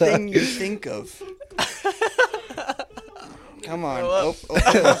first thing you think of. Come on. Open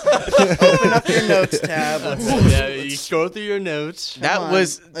up your notes tab. Yeah, you scroll through your notes. That on.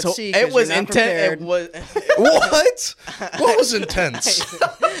 was Let's see, it 'cause was you're not intense. It prepared. was What? What was intense? no,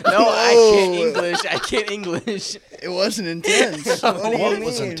 I can't English. I can't English. It wasn't intense. What do you What mean?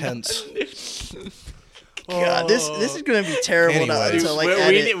 was intense? God, this is gonna be terrible Anyways. to like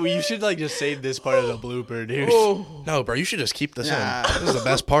edit. You should like just save this part as a blooper, dude. No, bro, you should just keep this Nah. in. This is the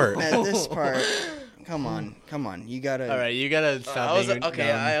best part. Man, this part. Come on. You gotta. All right, you gotta stop I was being okay.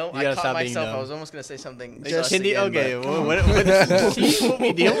 dumb. I caught myself. I was almost gonna say something. Just sus Cindy, again, okay, but- what see what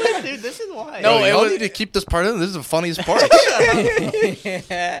we deal with, dude? This is why. No, Bro, it y'all was- need to keep this part in. This is the funniest part.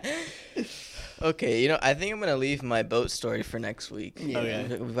 Okay, I think I'm gonna leave my boat story for next week. Yeah.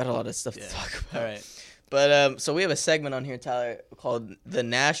 Okay. We've got a lot of stuff to talk about. All right. But so we have a segment on here, Tyler, called the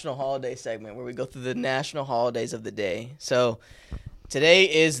National Holiday segment, where we go through the national holidays of the day. So today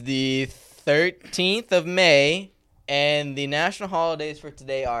is the 13th of May, and the national holidays for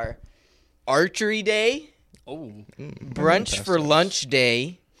today are Archery Day, Oh. Brunch for Lunch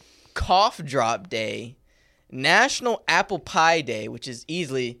Day, Cough Drop Day, National Apple Pie Day, which is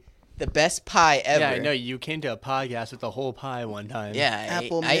easily the best pie ever. Yeah, I know. You came to a podcast with a whole pie one time. Yeah, I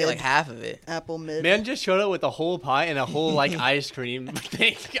Apple ate mid. like half of it. Apple mid. Man just showed up with a whole pie and a whole like ice cream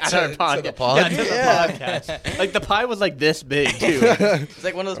thing at our To podcast. the pod? Yeah, to the Yeah. podcast. Like the pie was like this big too. It's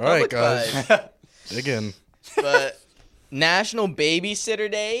like one of those All right, public guys. pies. Dig in. But National Babysitter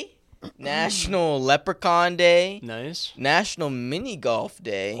Day, National Leprechaun Day, Nice. National Mini Golf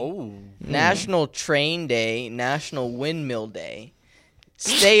Day, Oh. National Train Day, National Windmill Day,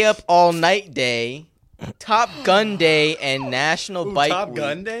 Stay Up All Night Day, Top Gun Day, and National Bike Top Week.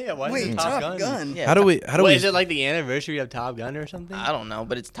 Gun Day? Why is Wait, it Top Gun. Yeah, How do we? Wait, is it like the anniversary of Top Gun or something? I don't know,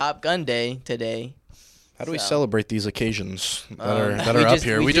 but it's Top Gun Day today. How do we So. celebrate these occasions that Um, are we up just-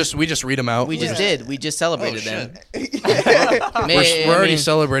 here? we We just read them out. We just did. We just celebrated them. We're already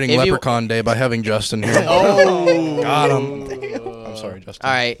celebrating if you- Leprechaun Day by having Justin here. Oh. Got him. I'm sorry, Justin.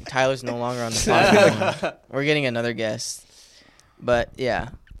 All right, Tyler's no longer on the podcast. We're getting another guest. But yeah,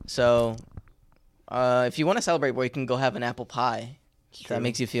 so if you want to celebrate, well, you can go have an apple pie. If that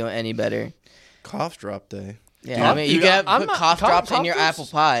makes you feel any better. Cough drop day. Yeah, Dude, I mean, you dude, can I'm put not- cough drops in cough your drops? apple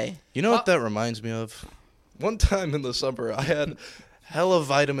pie. You know what that reminds me of? One time in the summer, I had hella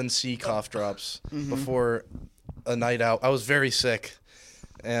vitamin C cough drops before a night out. I was very sick,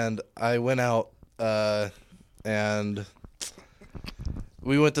 and I went out and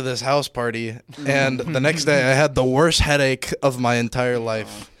we went to this house party, and the next day I had the worst headache of my entire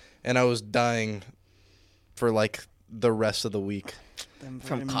life, and I was dying for like the rest of the week. Them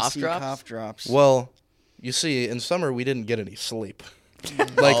From vitamin cough C drops? Cough drops. Well, you see, in summer we didn't get any sleep,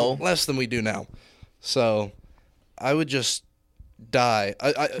 like Oh. less than we do now. So I would just die.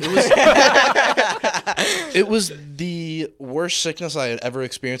 It was the worst sickness I had ever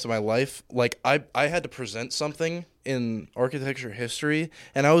experienced in my life. Like I had to present something in architecture history,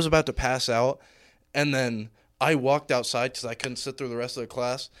 and I was about to pass out, and then I walked outside because I couldn't sit through the rest of the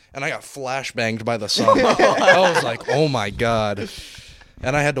class, and I got flashbanged by the sun. I was like, oh my God.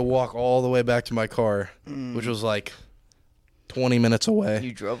 And I had to walk all the way back to my car, which was like 20 minutes away.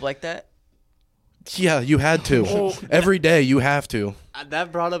 You drove like that? Yeah, you had to. Every day you have to.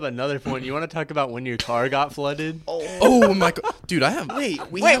 That brought up another point. You want to talk about when your car got flooded? Oh my God. Dude, I have. Wait,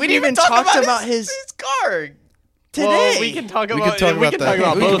 we Wait, haven't we didn't even talk talked about about his car. today. Well, we can talk about talk about that. talk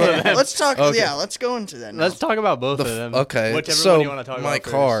about We both can- of them. Let's talk. Okay. Yeah, let's go into that. Now. Let's talk about both of them. Okay, Whichever so one you want to talk my about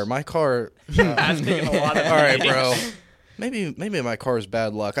car, first. my car. That's taking a lot of All right, meetings. bro. Maybe my car is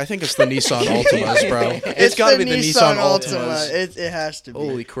bad luck. I think it's the Nissan Altimas, bro. It's got to be the Nissan Altimas. It has to be.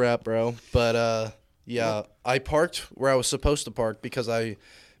 Holy crap, bro. But yeah, I parked where I was supposed to park because I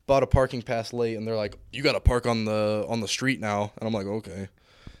bought a parking pass late, and they're like, "You got to park on the street now." And I'm like, "Okay."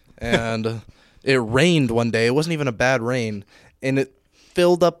 And it rained one day. It wasn't even a bad rain, and it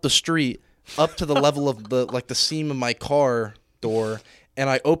filled up the street up to the level of the seam of my car door, and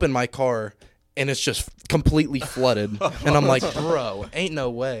I opened my car, and it's just completely flooded. And I'm like, "Bro, ain't no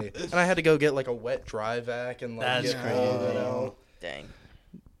way." And I had to go get like a wet dry vac and like That's get all that out. Dang.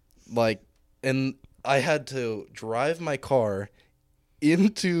 Like, and I had to drive my car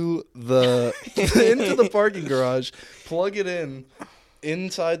into the into the parking garage, plug it in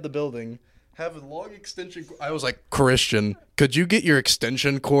inside the building, have a long extension. I was like, Christian, could you get your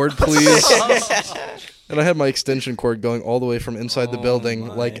extension cord, please? And I had my extension cord going all the way from inside the building,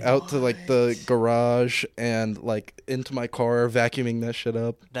 like out to like the garage and like into my car, vacuuming that shit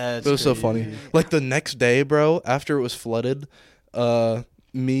up. It was so funny. Like the next day, bro, after it was flooded, it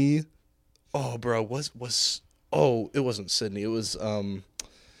wasn't Sydney. It was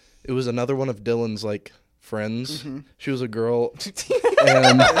another one of Dylan's like friends. Mm-hmm. She was a girl,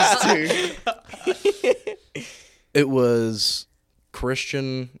 and it was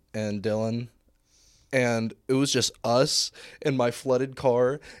Christian and Dylan. And it was just us in my flooded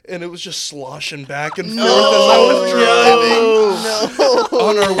car, and it was just sloshing back and forth as I was driving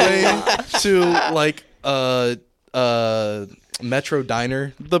on our way to like Metro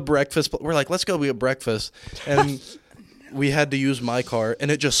Diner, the breakfast. We're like, let's go get breakfast, and we had to use my car,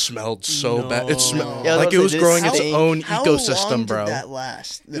 and it just smelled so bad. It smelled like it was growing its own ecosystem, long bro. Did that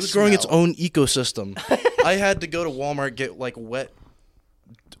last? It was growing its own ecosystem. I had to go to Walmart, get like wet.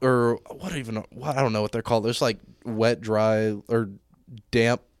 Or what even? I don't know what they're called. There's like wet, dry, or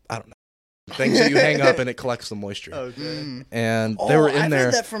damp. I don't know. Things that you hang up and it collects the moisture. Okay. And they were in there.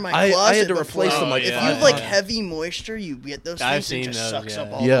 I've had that for my closet I had to before. replace them. Like if you have like heavy moisture, you get those I've things. It just seen sucks those,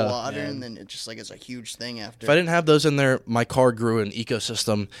 up all the water, and then it just like it's a huge thing after. If I didn't have those in there, my car grew an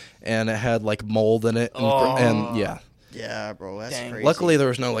ecosystem, and it had like mold in it, and yeah. Yeah, bro, that's crazy. Luckily, there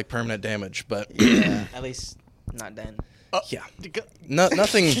was no like permanent damage, but at least not then. Yeah,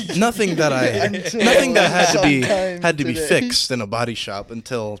 nothing that had to be fixed in a body shop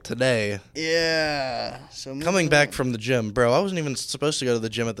until today. Yeah. So coming back from the gym, bro, I wasn't even supposed to go to the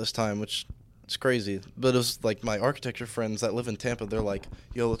gym at this time, which is crazy. But it was like my architecture friends that live in Tampa. They're like,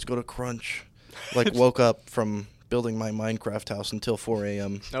 "Yo, let's go to Crunch." Like, woke up from building my Minecraft house until 4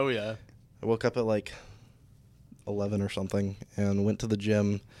 a.m. Oh yeah. I woke up at like 11 or something and went to the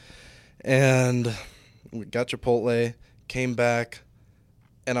gym, and we got Chipotle. Came back,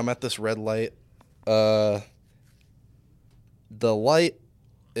 and I'm at this red light. The light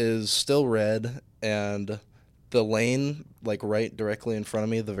is still red, and the lane, like right directly in front of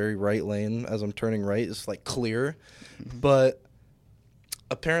me, the very right lane as I'm turning right, is like clear. Mm-hmm. But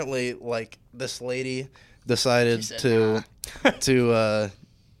apparently, like this lady decided to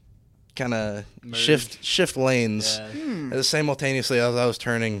kind of shift lanes simultaneously as I was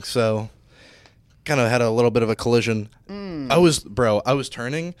turning. So kind of had a little bit of a collision. I was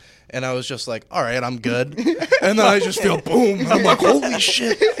turning, and I was just like, all right, I'm good. And then I just feel boom. And I'm like, holy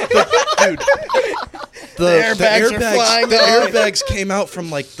shit. Dude. The airbags came out from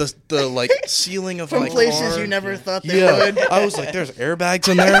like the like ceiling of my car. From places you never thought they would. I was like, there's airbags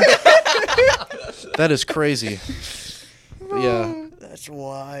in there? That is crazy. But yeah. That's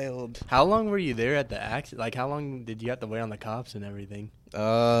wild. How long were you there at the accident? Like, how long did you have to wait on the cops and everything?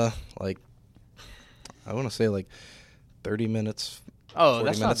 Like, I want to say like 30 minutes. Oh,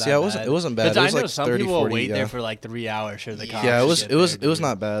 that's minutes. Not that bad. It wasn't bad. It was I know like some 30, people 40, wait there for like 3 hours for the cops. Yeah, it was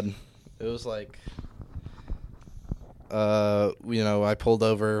not bad. It was like, I pulled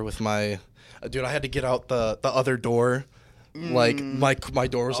over with my, dude. I had to get out the other door, like my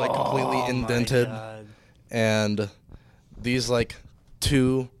door was like completely indented, and these like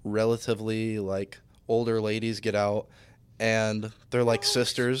two relatively like older ladies get out, and they're like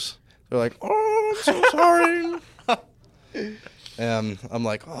sisters. They're like, oh, I'm so sorry. And I'm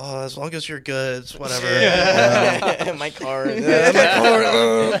like, oh, as long as you're good, it's whatever. My car. My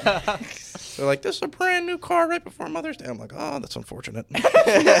car. They're like, this is a brand new car right before Mother's Day. I'm like, oh, that's unfortunate.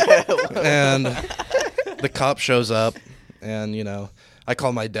 And the cop shows up, and, I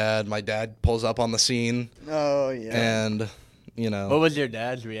call my dad. My dad pulls up on the scene. Oh, yeah. And, What was your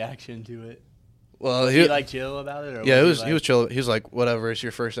dad's reaction to it? Well, was he like chill about it? Or yeah, he was chill. He was like, whatever, it's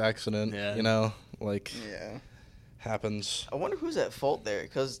your first accident. Yeah. Happens. I wonder who's at fault there,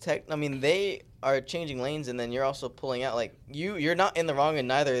 because they are changing lanes, and then you're also pulling out. Like you're not in the wrong, and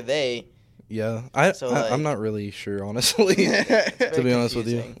neither are they. Yeah, I'm not really sure, honestly. To be honest with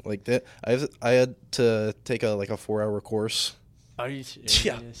you, like that, I had to take a 4-hour course. Are you serious?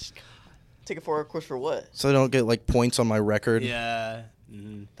 Yeah. Take a 4-hour course for what? So I don't get like points on my record. Yeah.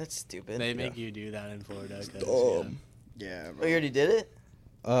 Mm-hmm. That's stupid. They make you do that in Florida. Yeah. Oh, you already did it?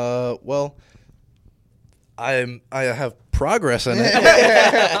 Well, I have progress in it.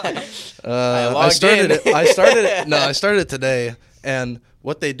 I started it today, and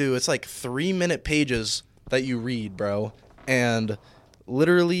what they do, it's like 3-minute pages that you read, bro, and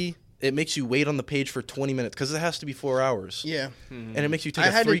literally it makes you wait on the page for 20 minutes because it has to be 4 hours. Yeah. Mm-hmm. And it makes you take a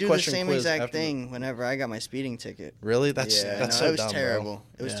 3-question quiz. I had to do the same exact thing whenever I got my speeding ticket. Really? That's so dumb, it was terrible. Bro.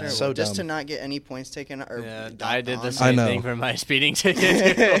 It was terrible. So just dumb. to not get any points taken. I did the same thing for my speeding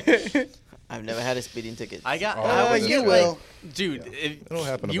ticket. I've never had a speeding ticket. You will. Dude, It'll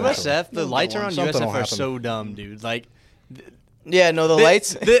happen USF, the lights around Something will USF are happen. so dumb, dude. Like, Yeah, no, the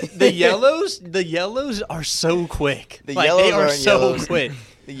lights. the yellows are so quick. The like, yellows they are aren't so yellows. quick.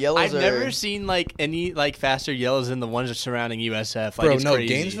 The yellows I've are. never seen like any like faster yellows than the ones surrounding USF. Like, Bro, it's no, crazy.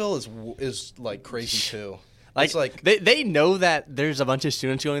 Gainesville is like crazy too. Like, It's like they know that there's a bunch of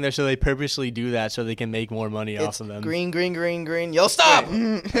students going there, so they purposely do that so they can make more money It's off of them. green, green, green, green. Yo, stop! how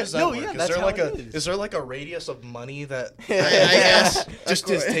does that No, work? yeah, Is that's there how like it a is. is there like a radius of money that I guess. just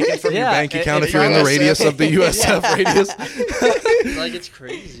is taken from your Yeah, bank it- account it if you're in the probably radius of the USF radius? Like, it's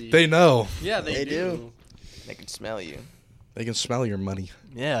crazy. They know. Yeah, They do. They can smell you. They can smell your money.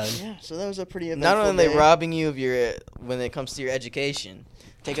 Yeah. Yeah, so that was a pretty eventful Not only are they day. robbing you of your when it comes to your education,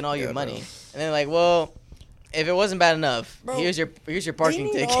 taking all your Yeah, money, bro. and then like, well, if it wasn't bad enough, Bro, here's your They parking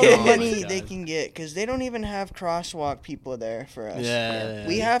need ticket. all the Oh my money God. they can get because they don't even have crosswalk people there for us. Yeah.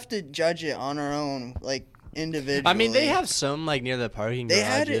 We have to judge it on our own, like individually. I mean, they have some like near the parking They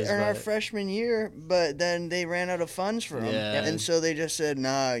garages. had it in our but- freshman year, but then they ran out of funds for them, Yeah. and so they just said,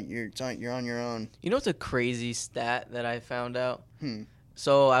 "Nah, you're on your own." You know what's a crazy stat that I found out? Hmm.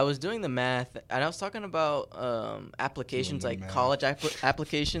 So I was doing the math, and I was talking about applications, Doing the like math. college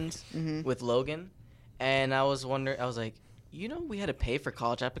applications Mhm. with Logan, and I was wondering, I was like, we had to pay for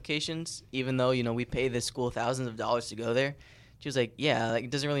college applications, even though we pay this school thousands of dollars to go there. She was like, yeah, like it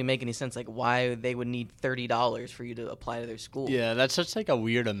doesn't really make any sense, like why they would need $30 for you to apply to their school. Yeah, that's such like a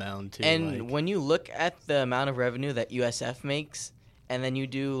weird amount too. And like, when you look at the amount of revenue that USF makes, and then you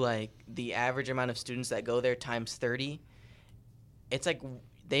do like the average amount of students that go there times 30, it's like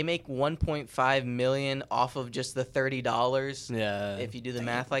they make 1.5 million off of just the $30. yeah, If you do the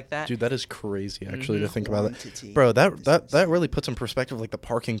math like that. Dude, that is crazy actually to Mhm. think about it. Quantity. Bro, that really puts in perspective like the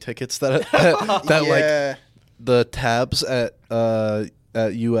parking tickets that like Yeah. the tabs at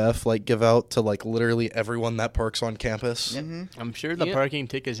UF like give out to like literally everyone that parks on campus. Mhm. I'm sure the Yeah. parking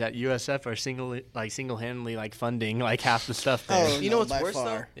tickets at USF are single-handedly like funding like half the stuff there. Oh, You no, know what's by worse, though?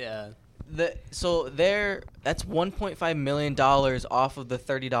 far. Yeah, That's $1.5 million off of the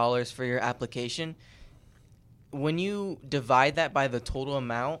 $30 for your application. When you divide that by the total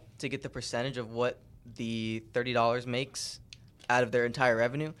amount to get the percentage of what the $30 makes out of their entire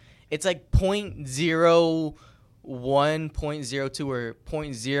revenue, it's like 0.01, 0.02, or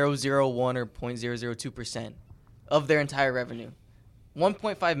 0.001 or 0.002% of their entire revenue.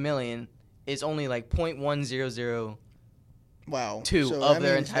 1.5 million is only like 0.100. Wow. Two so of that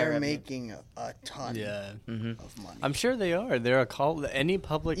their means entire they're revenue. making a ton yeah. Mm-hmm. of money. I'm sure they are. They're any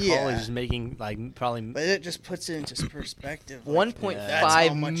public Yeah. college is making like probably. But it just puts it into perspective. like, One point That's how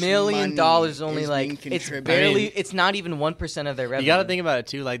five much million money dollars only is like being it's contributed. barely I mean, it's not even 1% of their revenue. You got to think about it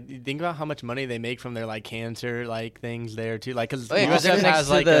too. Like, think about how much money they make from their like cancer like things there too. Like, because Oh, yeah, 'cause they're USF next has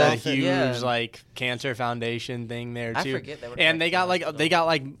to like the- a huge yeah. like cancer foundation thing there I too. forget that we're And they got connected like to they got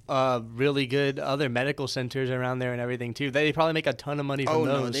like really good other medical centers around there and everything too. They probably make a ton of money from Oh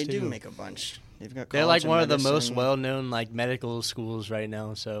those no, they too. do make a bunch. They've got. They're like college one of the medicine. most well-known like medical schools right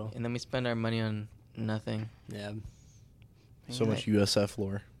now. So and then we spend our money on nothing. yeah, So much USF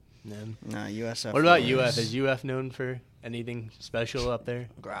lore. yeah. Nah, USF. What about is- UF? Is UF known for anything special up there?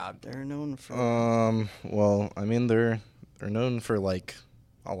 They're known for. Well, I mean they're known for like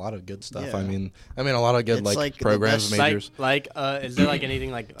a lot of good stuff. Yeah. I mean a lot of good It's like like the programs, best- majors. Is there like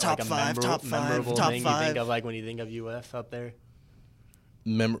anything like Top like a five, top five, memorable top thing you five. think of like when you think of UF up there?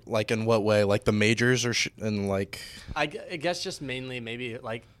 Like in what way? Like the majors or and like I guess just mainly maybe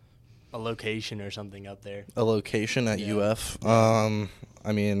like a location or something up there. a location at Yeah. UF.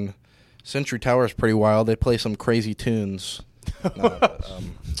 I mean, Century Tower is pretty wild. They play some crazy tunes. No, but,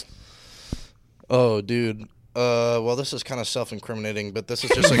 oh, dude. Well, this is kind of self-incriminating, but this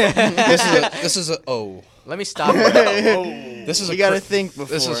is just like this is a Let me stop. this is You a gotta think before.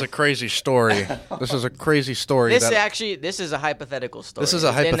 This is a crazy story. This is a crazy story. This that- this is a hypothetical story. This is a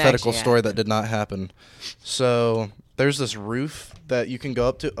It didn't hypothetical actually story happen. that did not happen. So there's this roof that you can go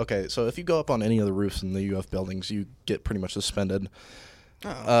up to. Okay, so if you go up on any of the roofs in the UF buildings, you get pretty much suspended.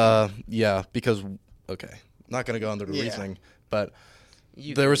 Yeah, because okay, not gonna go into the Yeah. reasoning, but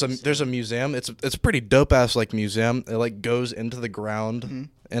You there's can a museum. It's a pretty dope ass like museum. It like goes into the ground Mm-hmm.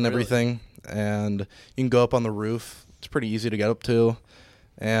 and everything, and you can go up on the roof. It's pretty easy to get up to,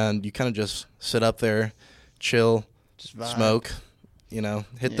 and you kind of just sit up there, chill, Just vibe. smoke, hit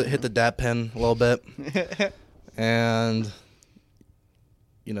Yeah. the dap pen a little bit, and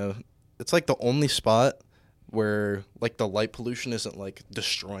it's like the only spot where like the light pollution isn't like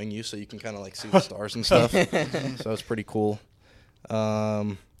destroying you, so you can kind of like see the stars and stuff. So it's pretty cool. It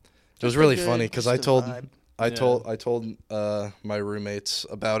was Just really a good- funny because just I a told vibe. I told my roommates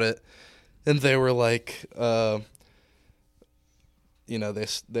about it, and they were like, you know,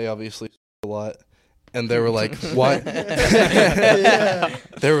 they obviously a lot, and they were like, why?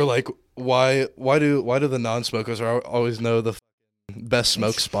 They were like, why do the non-smokers always know the best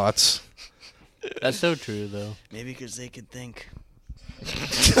smoke spots? That's so true, though. Maybe because they could think.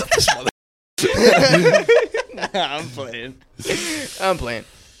 I'm playing.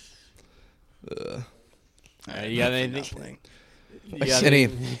 Alright, you got anything?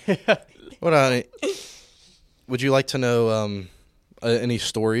 What on? Would you like to know any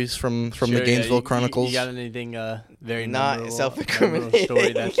stories from the Gainesville Chronicles? You got anything very not memorable, self-incriminating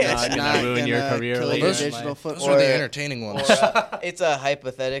story that's not gonna ruin your career later? Those are the entertaining ones. It's a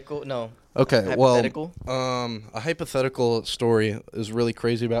hypothetical. No. Okay, hypothetical? well, a hypothetical story is really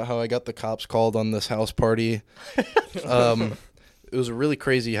crazy about how I got the cops called on this house party. It was a really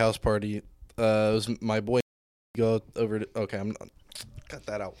crazy house party. It was my boy go over to. Okay, I'm. Cut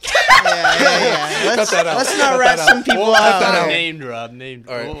that out. Yeah. Cut that out. Let's not rat some people out. Name drop. All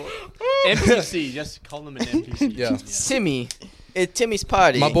right. NPC. Just call them an NPC. Yeah. Timmy. It's Timmy's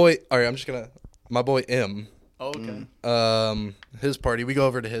party. My boy. All right, my boy M. Okay. His party. We go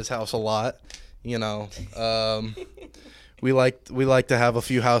over to his house a lot. You know. We like to have a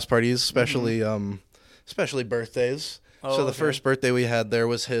few house parties, especially birthdays. So the first birthday we had there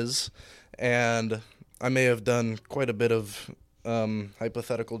was his, and I may have done quite a bit of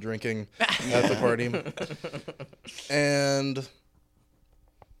hypothetical drinking at the party. And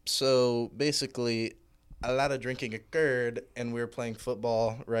so basically a lot of drinking occurred, and we were playing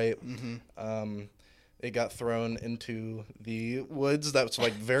football, right? It got thrown into the woods that's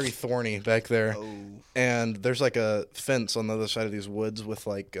like very thorny back there. And there's like a fence on the other side of these woods with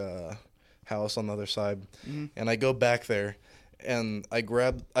like a house on the other side. And I go back there and I'm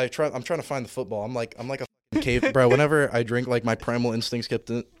trying to find the football. I'm like a cave, bro. Whenever I drink, like my primal instincts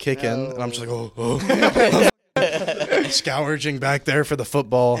kick in, and I'm just like, scourging back there for the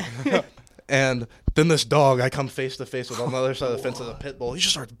football. And then this dog, I come face to face with on the other side of the fence as a pit bull. He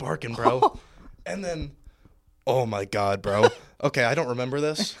just starts barking, bro. And then, oh my God, bro. Okay, I don't remember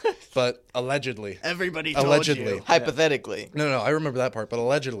this, but allegedly. Everybody told you. Hypothetically. No, I remember that part, but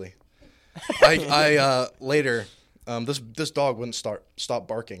allegedly. I later, this dog wouldn't stop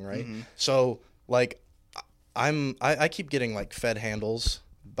barking, right? So, like, I keep getting like fed handles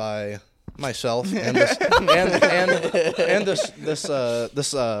by myself and this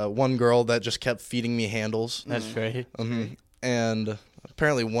one girl that just kept feeding me handles. That's great. And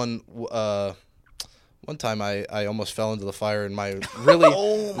apparently one time I almost fell into the fire, and my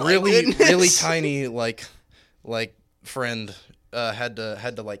really tiny like friend had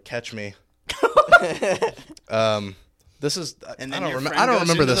to like catch me. This is I don't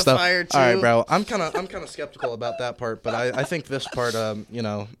remember this stuff. All right, bro. I'm kind of skeptical about that part, but I think this part, you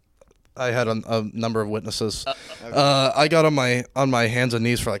know, I had a number of witnesses. I got on my hands and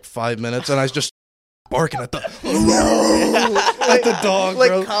knees for like 5 minutes, and I was just barking at the dog,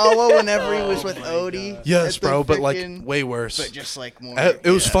 like bro. Kawa whenever he was with Odie. Yes, bro, but like way worse. But just like more.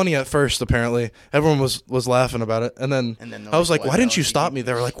 It was funny at first. Apparently, everyone was laughing about it, and then I was like, "Why didn't you stop me?"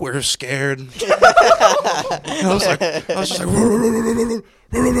 They were like, "We're scared." And I was just like,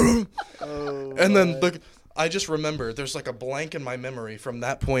 and then I just remember there's like a blank in my memory from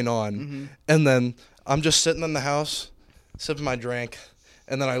that point on, and then I'm just sitting in the house, sipping my drink.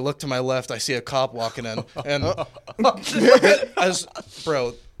 And then I look to my left, I see a cop walking in, and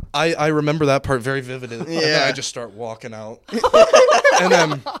I remember that part very vividly. Yeah. And then I just start walking out, and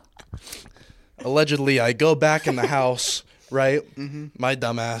then allegedly I go back in the house, right? My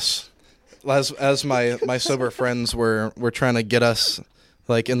dumbass, as my sober friends were trying to get us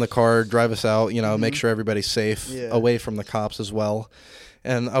like in the car, drive us out, you know, make sure everybody's safe, away from the cops as well.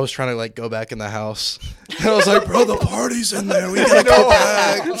 And I was trying to like go back in the house. And I was like, bro, the party's in there. We gotta go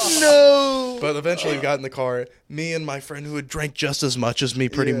back. No. But eventually we got in the car. Me and my friend who had drank just as much as me,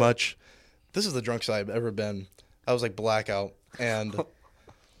 pretty much. This is the drunkest I've ever been. I was like blackout. And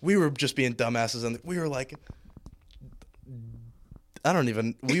we were just being dumbasses. And we were like,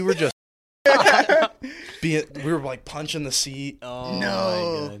 we were just we were like punching the seat. Oh, no.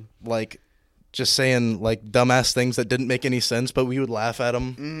 My God. Like, just saying like dumbass things that didn't make any sense, but we would laugh at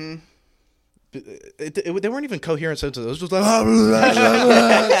them. They weren't even coherent sentences. It was just like,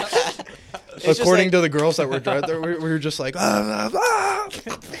 according to the girls that were driving there, we were just like, punching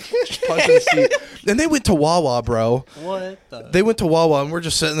the seat. And they went to Wawa, bro. What? They went to Wawa, and we're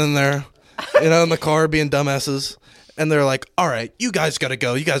just sitting in there, you know, in the car being dumbasses. And they're like, all right, you guys got to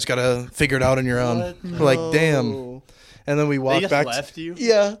go. You guys got to figure it out on your own. We're like, damn. And then we They walked just back. left you?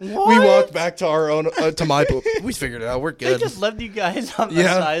 Yeah. What? We walked back to our own, to my pool. We figured it out. We're They good. just left you guys on the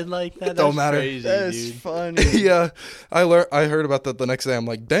side like that? Don't That's matter. crazy, That's dude. funny. Yeah. I heard about that the next day. I'm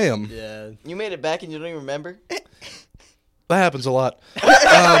like, damn. Yeah. You made it back and you don't even remember? That happens a lot.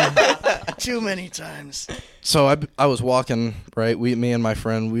 Too many times. So I was walking, right? Me and my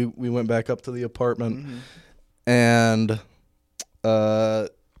friend, we went back up to the apartment, and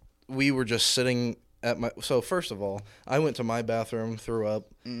we were just sitting at my. So first of all, I went to my bathroom, threw up,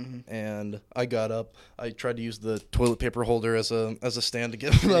 and I got up. I tried to use the toilet paper holder as a stand to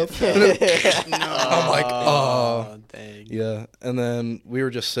get up. I'm like, oh, dang. yeah. And then we were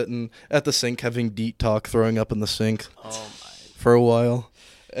just sitting at the sink having deep talk, throwing up in the sink for a while,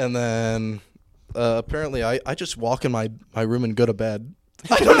 and then. Apparently, I just walk in my room and go to bed.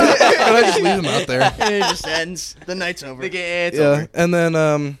 I just leave him out there. And it just ends. The night's over. It's over. And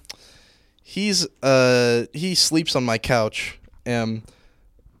then he sleeps on my couch, and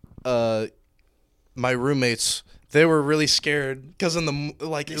my roommates, they were really scared because in the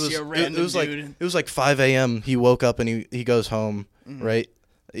it was like 5 a.m. He woke up and he goes home, right?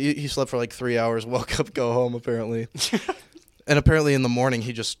 He slept for like 3 hours, woke up, go home apparently, and apparently in the morning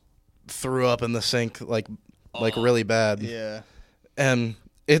he just threw up in the sink like really bad. Yeah. And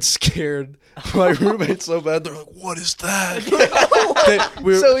it scared my roommates so bad. They're like, "What is that?"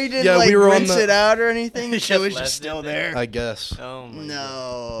 So he didn't we were rinse on the, it out or anything? He It was just just still left it there? I guess. Oh, my God.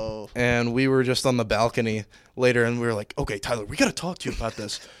 No. And we were just on the balcony later, and we were like, "Okay, Tyler, we got to talk to you about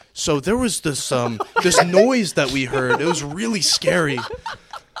this." So there was this this noise that we heard. It was really scary.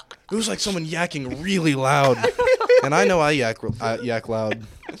 It was like someone yakking really loud. And I know I yak loud,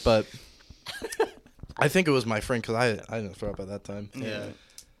 but I think it was my friend because I didn't throw up at that time. Yeah.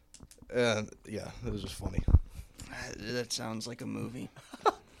 And yeah, it was just funny. That sounds like a movie.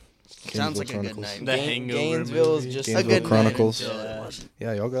 Sounds like a good Chronicles. night. The Hangover Gainesville is movie. just Gainesville a good Chronicles. night. Yeah.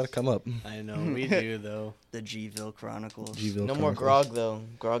 Yeah, y'all got to come up. I know, we do, though. The Gville Chronicles. Gville No more Chronicles. grog though.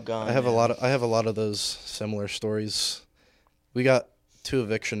 Grog gone. I have a lot of those similar stories. We got 2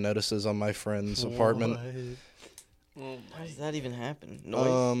 eviction notices on my friend's apartment. How does that even happen?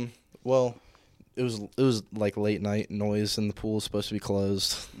 Noise. Well, it was like late night noise, and the pool was supposed to be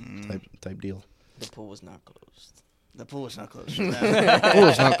closed. Type deal. The pool was not closed. The pool was not closed. The pool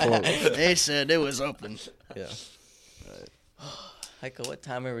was not closed. They said it was open. Yeah. Heiko, what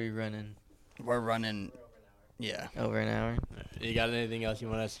time are we running? We're running. Yeah. Over an hour. You got anything else you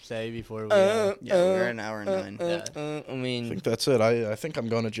want us to say before we... Yeah, we're an hour and 9. I I mean, think that's it. I think I'm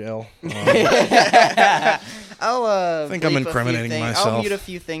going to jail. I'll think I'm bleep a few incriminating things. myself. I'll mute a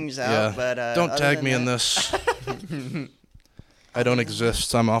few things out, Yeah. but Don't other tag than me in that- this. I don't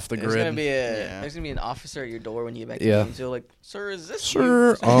exist. I'm off the there's grid. gonna be Yeah. there's gonna be an officer at your door when you get back Yeah. to Gainesville, like, sir, is this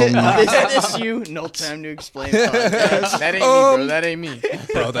Sir, you? Is this you? No time to explain. Podcast. That ain't me, bro. That ain't me.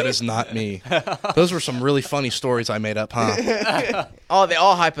 bro, that is not me. Those were some really funny stories I made up, huh? Oh, they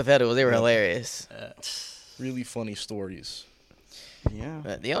all hypothetical. They were hilarious. Really funny stories. Yeah.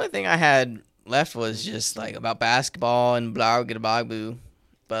 But the only thing I had left was just like about basketball and blah blah blah boo.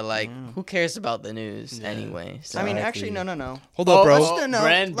 But like, who cares about the news anyway? So. I mean, Exactly. actually, no. Hold up, bro.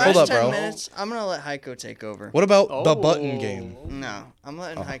 Brand- Last Hold up, 10 bro. minutes, I'm going to let Heiko take over. What about the button game? No, I'm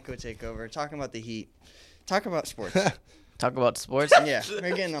letting Heiko take over. Talking about the Heat. Talk about sports. Talk about sports. Yeah,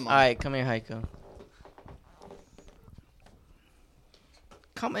 we're getting them All on. right, come here, Heiko.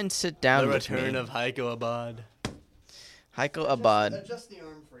 Come and sit down The with return me. of Heiko Abad. Heiko Abad. Adjust the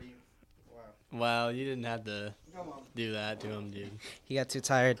arm for you. Wow. Wow, you didn't have to Come on. do that to him, dude. He got too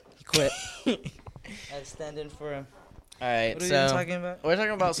tired. He quit. I stand in for him. All right, What are so you talking about? we're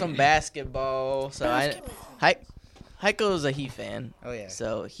talking about some basketball. So Heiko's a Heat fan. Oh yeah,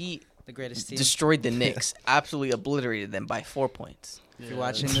 So he the greatest team. destroyed the Knicks, absolutely obliterated them by 4 points. If you're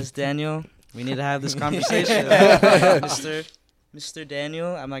watching this, Daniel, we need to have this conversation, Mr.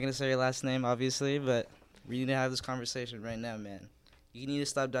 Daniel. I'm not gonna say your last name, obviously, but we need to have this conversation right now, man. You need to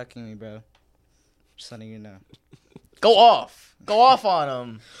stop ducking me, bro. Just letting you know. Go off on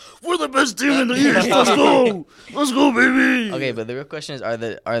him. We're the best team in the East. Let's go. Let's go, baby. Okay, but the real question is, are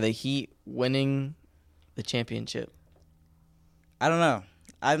the Heat winning the championship? I don't know.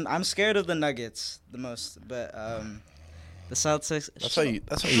 I'm scared of the Nuggets the most, but the Celtics. That's how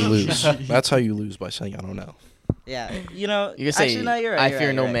you lose. That's how you lose, by saying I don't know. Yeah, you know. You can say, actually, no, you're right. I you're fear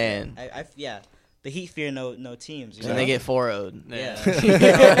right, no you're right. man. Yeah, the Heat fear no teams. You And know? they get 4-0'd. Yeah.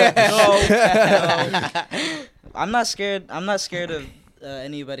 No. I'm not scared. I'm not scared of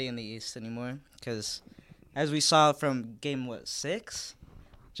anybody in the East anymore because, as we saw from game 6,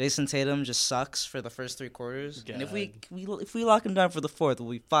 Jason Tatum just sucks for the first 3 quarters. And if we lock him down for the 4th,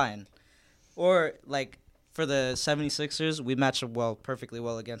 we'll be fine. Or like for the 76ers, we match up perfectly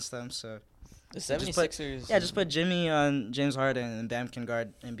well against them. So The 76ers. just put Jimmy on James Harden, and Bam can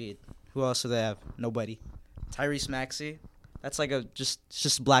guard Embiid. Who else do they have? Nobody. Tyrese Maxey. That's like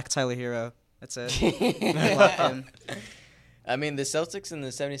just black Tyler Hero. That's it. Lock in. I mean, the Celtics and the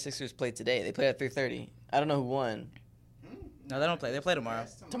 76ers played today. They played at 3:30. I don't know who won. No, they don't play. They play tomorrow.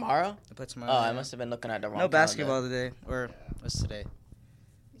 Tomorrow? They play tomorrow. Oh, I must have been looking at the wrong No calendar. basketball today. Or what's today?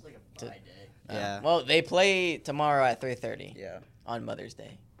 It's like a bye day. Yeah. Well, they play tomorrow at 3:30 Yeah. on Mother's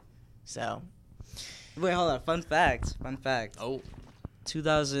Day. So. Wait, hold on. Fun fact. Oh.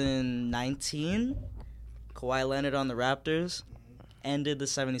 2019, Kawhi Leonard on the Raptors ended the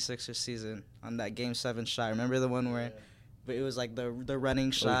 76ers season on that Game 7 shot. Remember the one where it was like the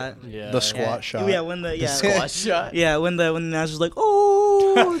running shot? Yeah. The squat shot. Yeah, when the Squat shot. yeah, when the announcer was like,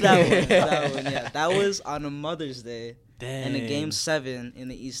 "Oh, that one." Yeah, that was on a Mother's Day Dang. and a Game 7 in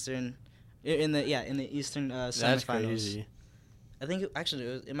the Eastern That's semifinals. crazy. I think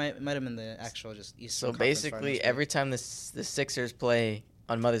it might have been the actual just Eastern. So Conference basically, finals. every time the Sixers play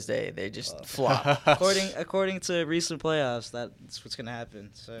on Mother's Day, they just flop. according to recent playoffs, that's what's gonna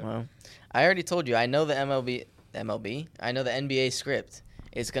happen. So Well, I already told you. I know the MLB. I know the NBA script.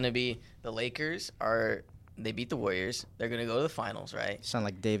 It's gonna be the Lakers they beat the Warriors. They're gonna go to the finals, right? you sound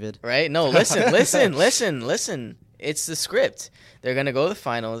like David. Right? No, listen. It's the script. They're gonna go to the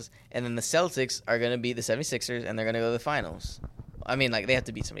finals, and then the Celtics are gonna beat the 76ers, and they're gonna go to the finals. I mean, like, they have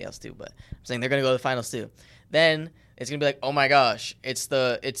to beat somebody else too, but I'm saying they're gonna go to the finals too. Then it's gonna be like, oh my gosh, it's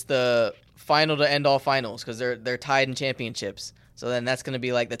the final to end all finals because they're tied in championships. So then that's gonna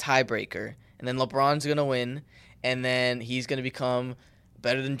be like the tiebreaker, and then LeBron's gonna win, and then he's gonna become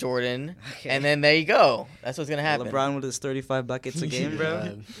better than Jordan, Okay. and then there you go. That's what's gonna happen. LeBron with his 35 buckets a game, bro.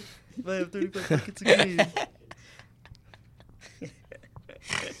 Yeah. If I have 35 buckets a game.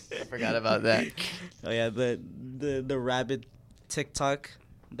 I forgot about that. Oh yeah, the rabid TikTok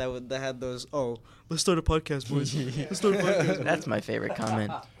that had those. Oh, let's start a podcast, boys. Let's start a podcast. That's my favorite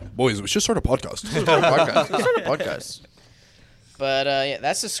comment. Boys, we should start a podcast. podcast. But yeah,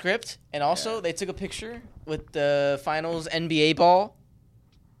 that's the script. And also, they took a picture with the finals NBA ball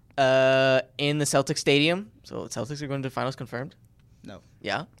in the Celtics stadium. So the Celtics are going to the finals confirmed. No.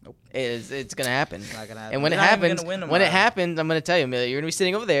 Yeah. Nope. It's gonna happen. Not gonna happen. And when They're it not even happens, gonna win when it tomorrow. happens, I'm gonna tell you, Amelia, you're gonna be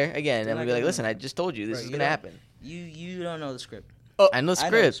sitting over there again, They're and we'll not be like, gonna listen, win. I just told you this Bro, is you gonna don't- happen. You don't know the script. I know the I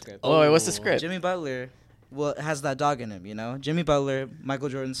know the script. script. Oh, wait, what's the Oh. script? Jimmy Butler, has that dog in him, you know. Jimmy Butler, Michael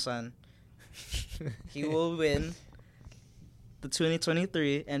Jordan's son. He will win the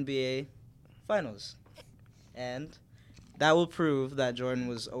 2023 NBA Finals, and that will prove that Jordan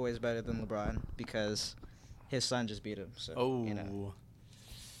was always better than LeBron because his son just beat him. So, Oh. you know,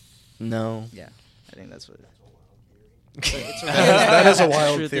 No. I think that's what. That is a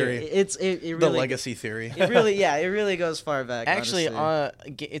wild True theory. It The really legacy theory. It really goes far back. Actually,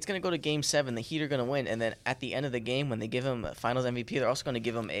 honestly. it's gonna go to Game 7. The Heat are gonna win, and then at the end of the game, when they give him a Finals MVP, they're also gonna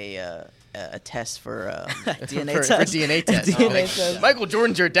give him a test for DNA for test. DNA test. DNA Like, test. Michael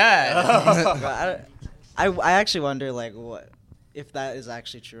Jordan's your dad. I actually wonder what if that is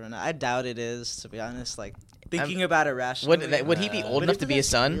actually true or not. I doubt it is, to be honest. Like thinking about it rationally. Would he be old But enough if to be his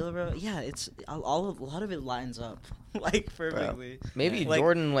that's son? real, bro, yeah, it's a lot of it lines up like perfectly. Maybe Like-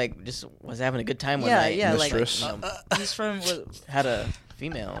 Jordan just was having a good time one Yeah, night. yeah, and like Mistress. he's from had a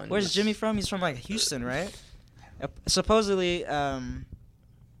female. And where's Jimmy from? He's from like Houston, right? Supposedly,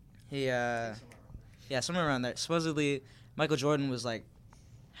 somewhere around there. Supposedly, Michael Jordan was like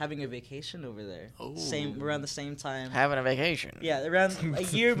having a vacation over there. Around the same time. having a vacation. Yeah, around a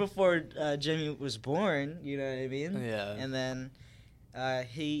year before Jimmy was born. You know what I mean? Yeah. And then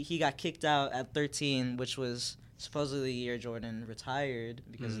he got kicked out at 13, which was supposedly the year Jordan retired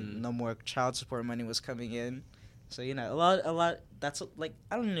because no more child support money was coming in. So a lot. That's like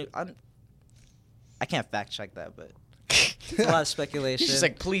I don't know. I can't fact check that, but it's a lot of speculation. He's just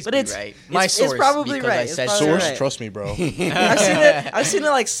like, please But be it's- right. it's- My it's source. probably because right. I It's said probably so. Source, right. trust me, bro. I've seen it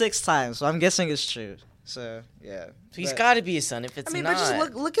like 6 times, so I'm guessing it's true. So yeah. He's But- got to be his son. If it's I mean, not, but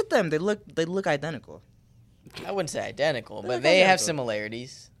just look at them. They look identical. I wouldn't say identical, They but look they have identical.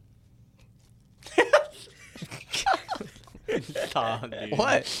 similarities. Stop, dude.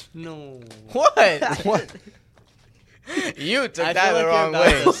 What? No. What? What? You took I that feel the like wrong you're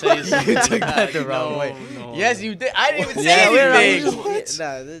way. about to say something You took like that the that. wrong No, way. no. Yes, you did. I didn't even Yeah, say we're anything.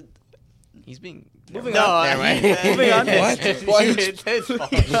 not- no, He's being Moving never on. mind. Never mind. Moving on. What? Why is- It's his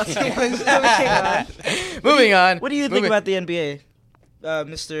fault. Moving on. What do you think Moving- about the NBA,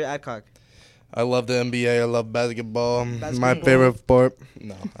 Mr. Adcock? I love the NBA. I love basketball. My Basketball. favorite sport.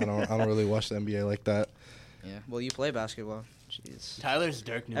 No, I don't really watch the NBA like that. Yeah. Well, you play basketball. Jeez. Tyler's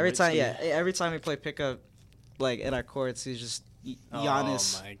Dirk Nowitzki. Every time we play pickup like in our courts. He's just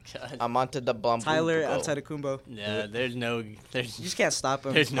Giannis. Oh my god. I'm onto the bump. Tyler Antetokounmpo. Yeah, You just can't stop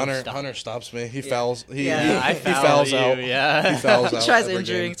him. There's no Hunter stop. Hunter stops me. He fouls. He I he fouls you, out. Yeah. He fouls He out. tries every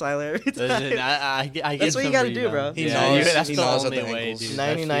injuring game. Tyler every time. Listen, I get That's what you some gotta do, rebound. bro. He Yeah, gnaws- that's he the gnaws at only the way, ankles. dude. That's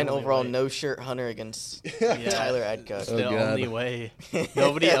the 99 only overall, way. no shirt Hunter against Yeah. Tyler Adcoat. That's Oh, the God. only way.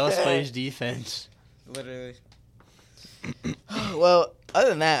 Nobody else plays defense. Literally. Well, other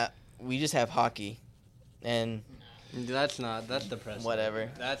than that, we just have hockey, and That's depressing. whatever.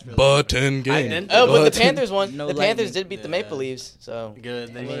 That's really But in game. Oh, but the But- Panthers won. No the Panthers lightning. did beat the Maple Leafs, so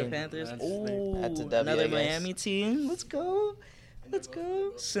good. They Florida mean, Panthers. that's- Ooh, That's a W, I another guess. Miami team. Let's go. Let's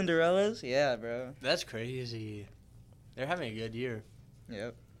go. Cinderellas. Yeah, bro. That's crazy. They're having a good year.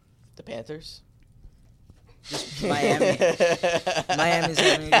 Yep. the Panthers. Just Miami. Miami's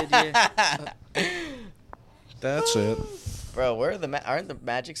having a good year. That's it. Bro, where are aren't the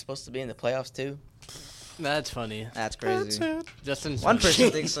Magic supposed to be in the playoffs too? That's funny. That's crazy. Justin. One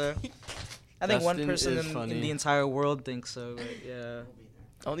person thinks so. I think one Justin person is in funny. the entire world thinks so. But yeah.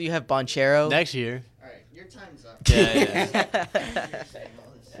 Oh, you have Bonchero. Next year. All right, your time's up. Yeah.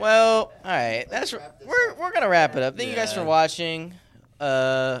 Well, all right. We're gonna wrap it up. Thank you guys for watching.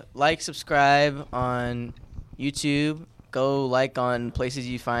 Like, subscribe on YouTube. Go like on places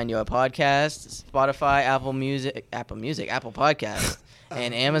you find your podcasts: Spotify, Apple Podcast,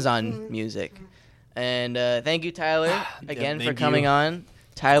 and Amazon Music. And thank you, Tyler, again for thank coming you. on.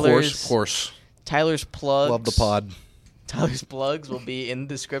 Of course. Tyler's plugs. Love the pod. Tyler's plugs will be in the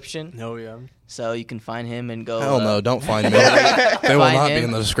description, No, yeah. so you can find him and go. Hell no, don't find me. They will Find not be him.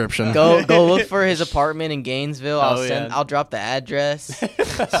 in the description. Go look for his apartment in Gainesville. Oh, I'll drop the address.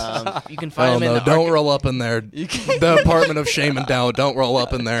 You can find Hell him in no, the don't roll up in there. You can, The apartment of shame and doubt. Don't roll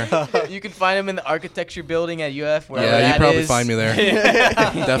up in there. you can find him in the architecture building at UF. Wherever Yeah, you that probably is. find me there.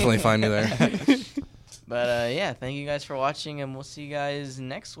 Definitely find me there. But yeah, thank you guys for watching, and we'll see you guys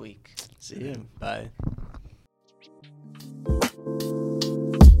next week. See you. Bye.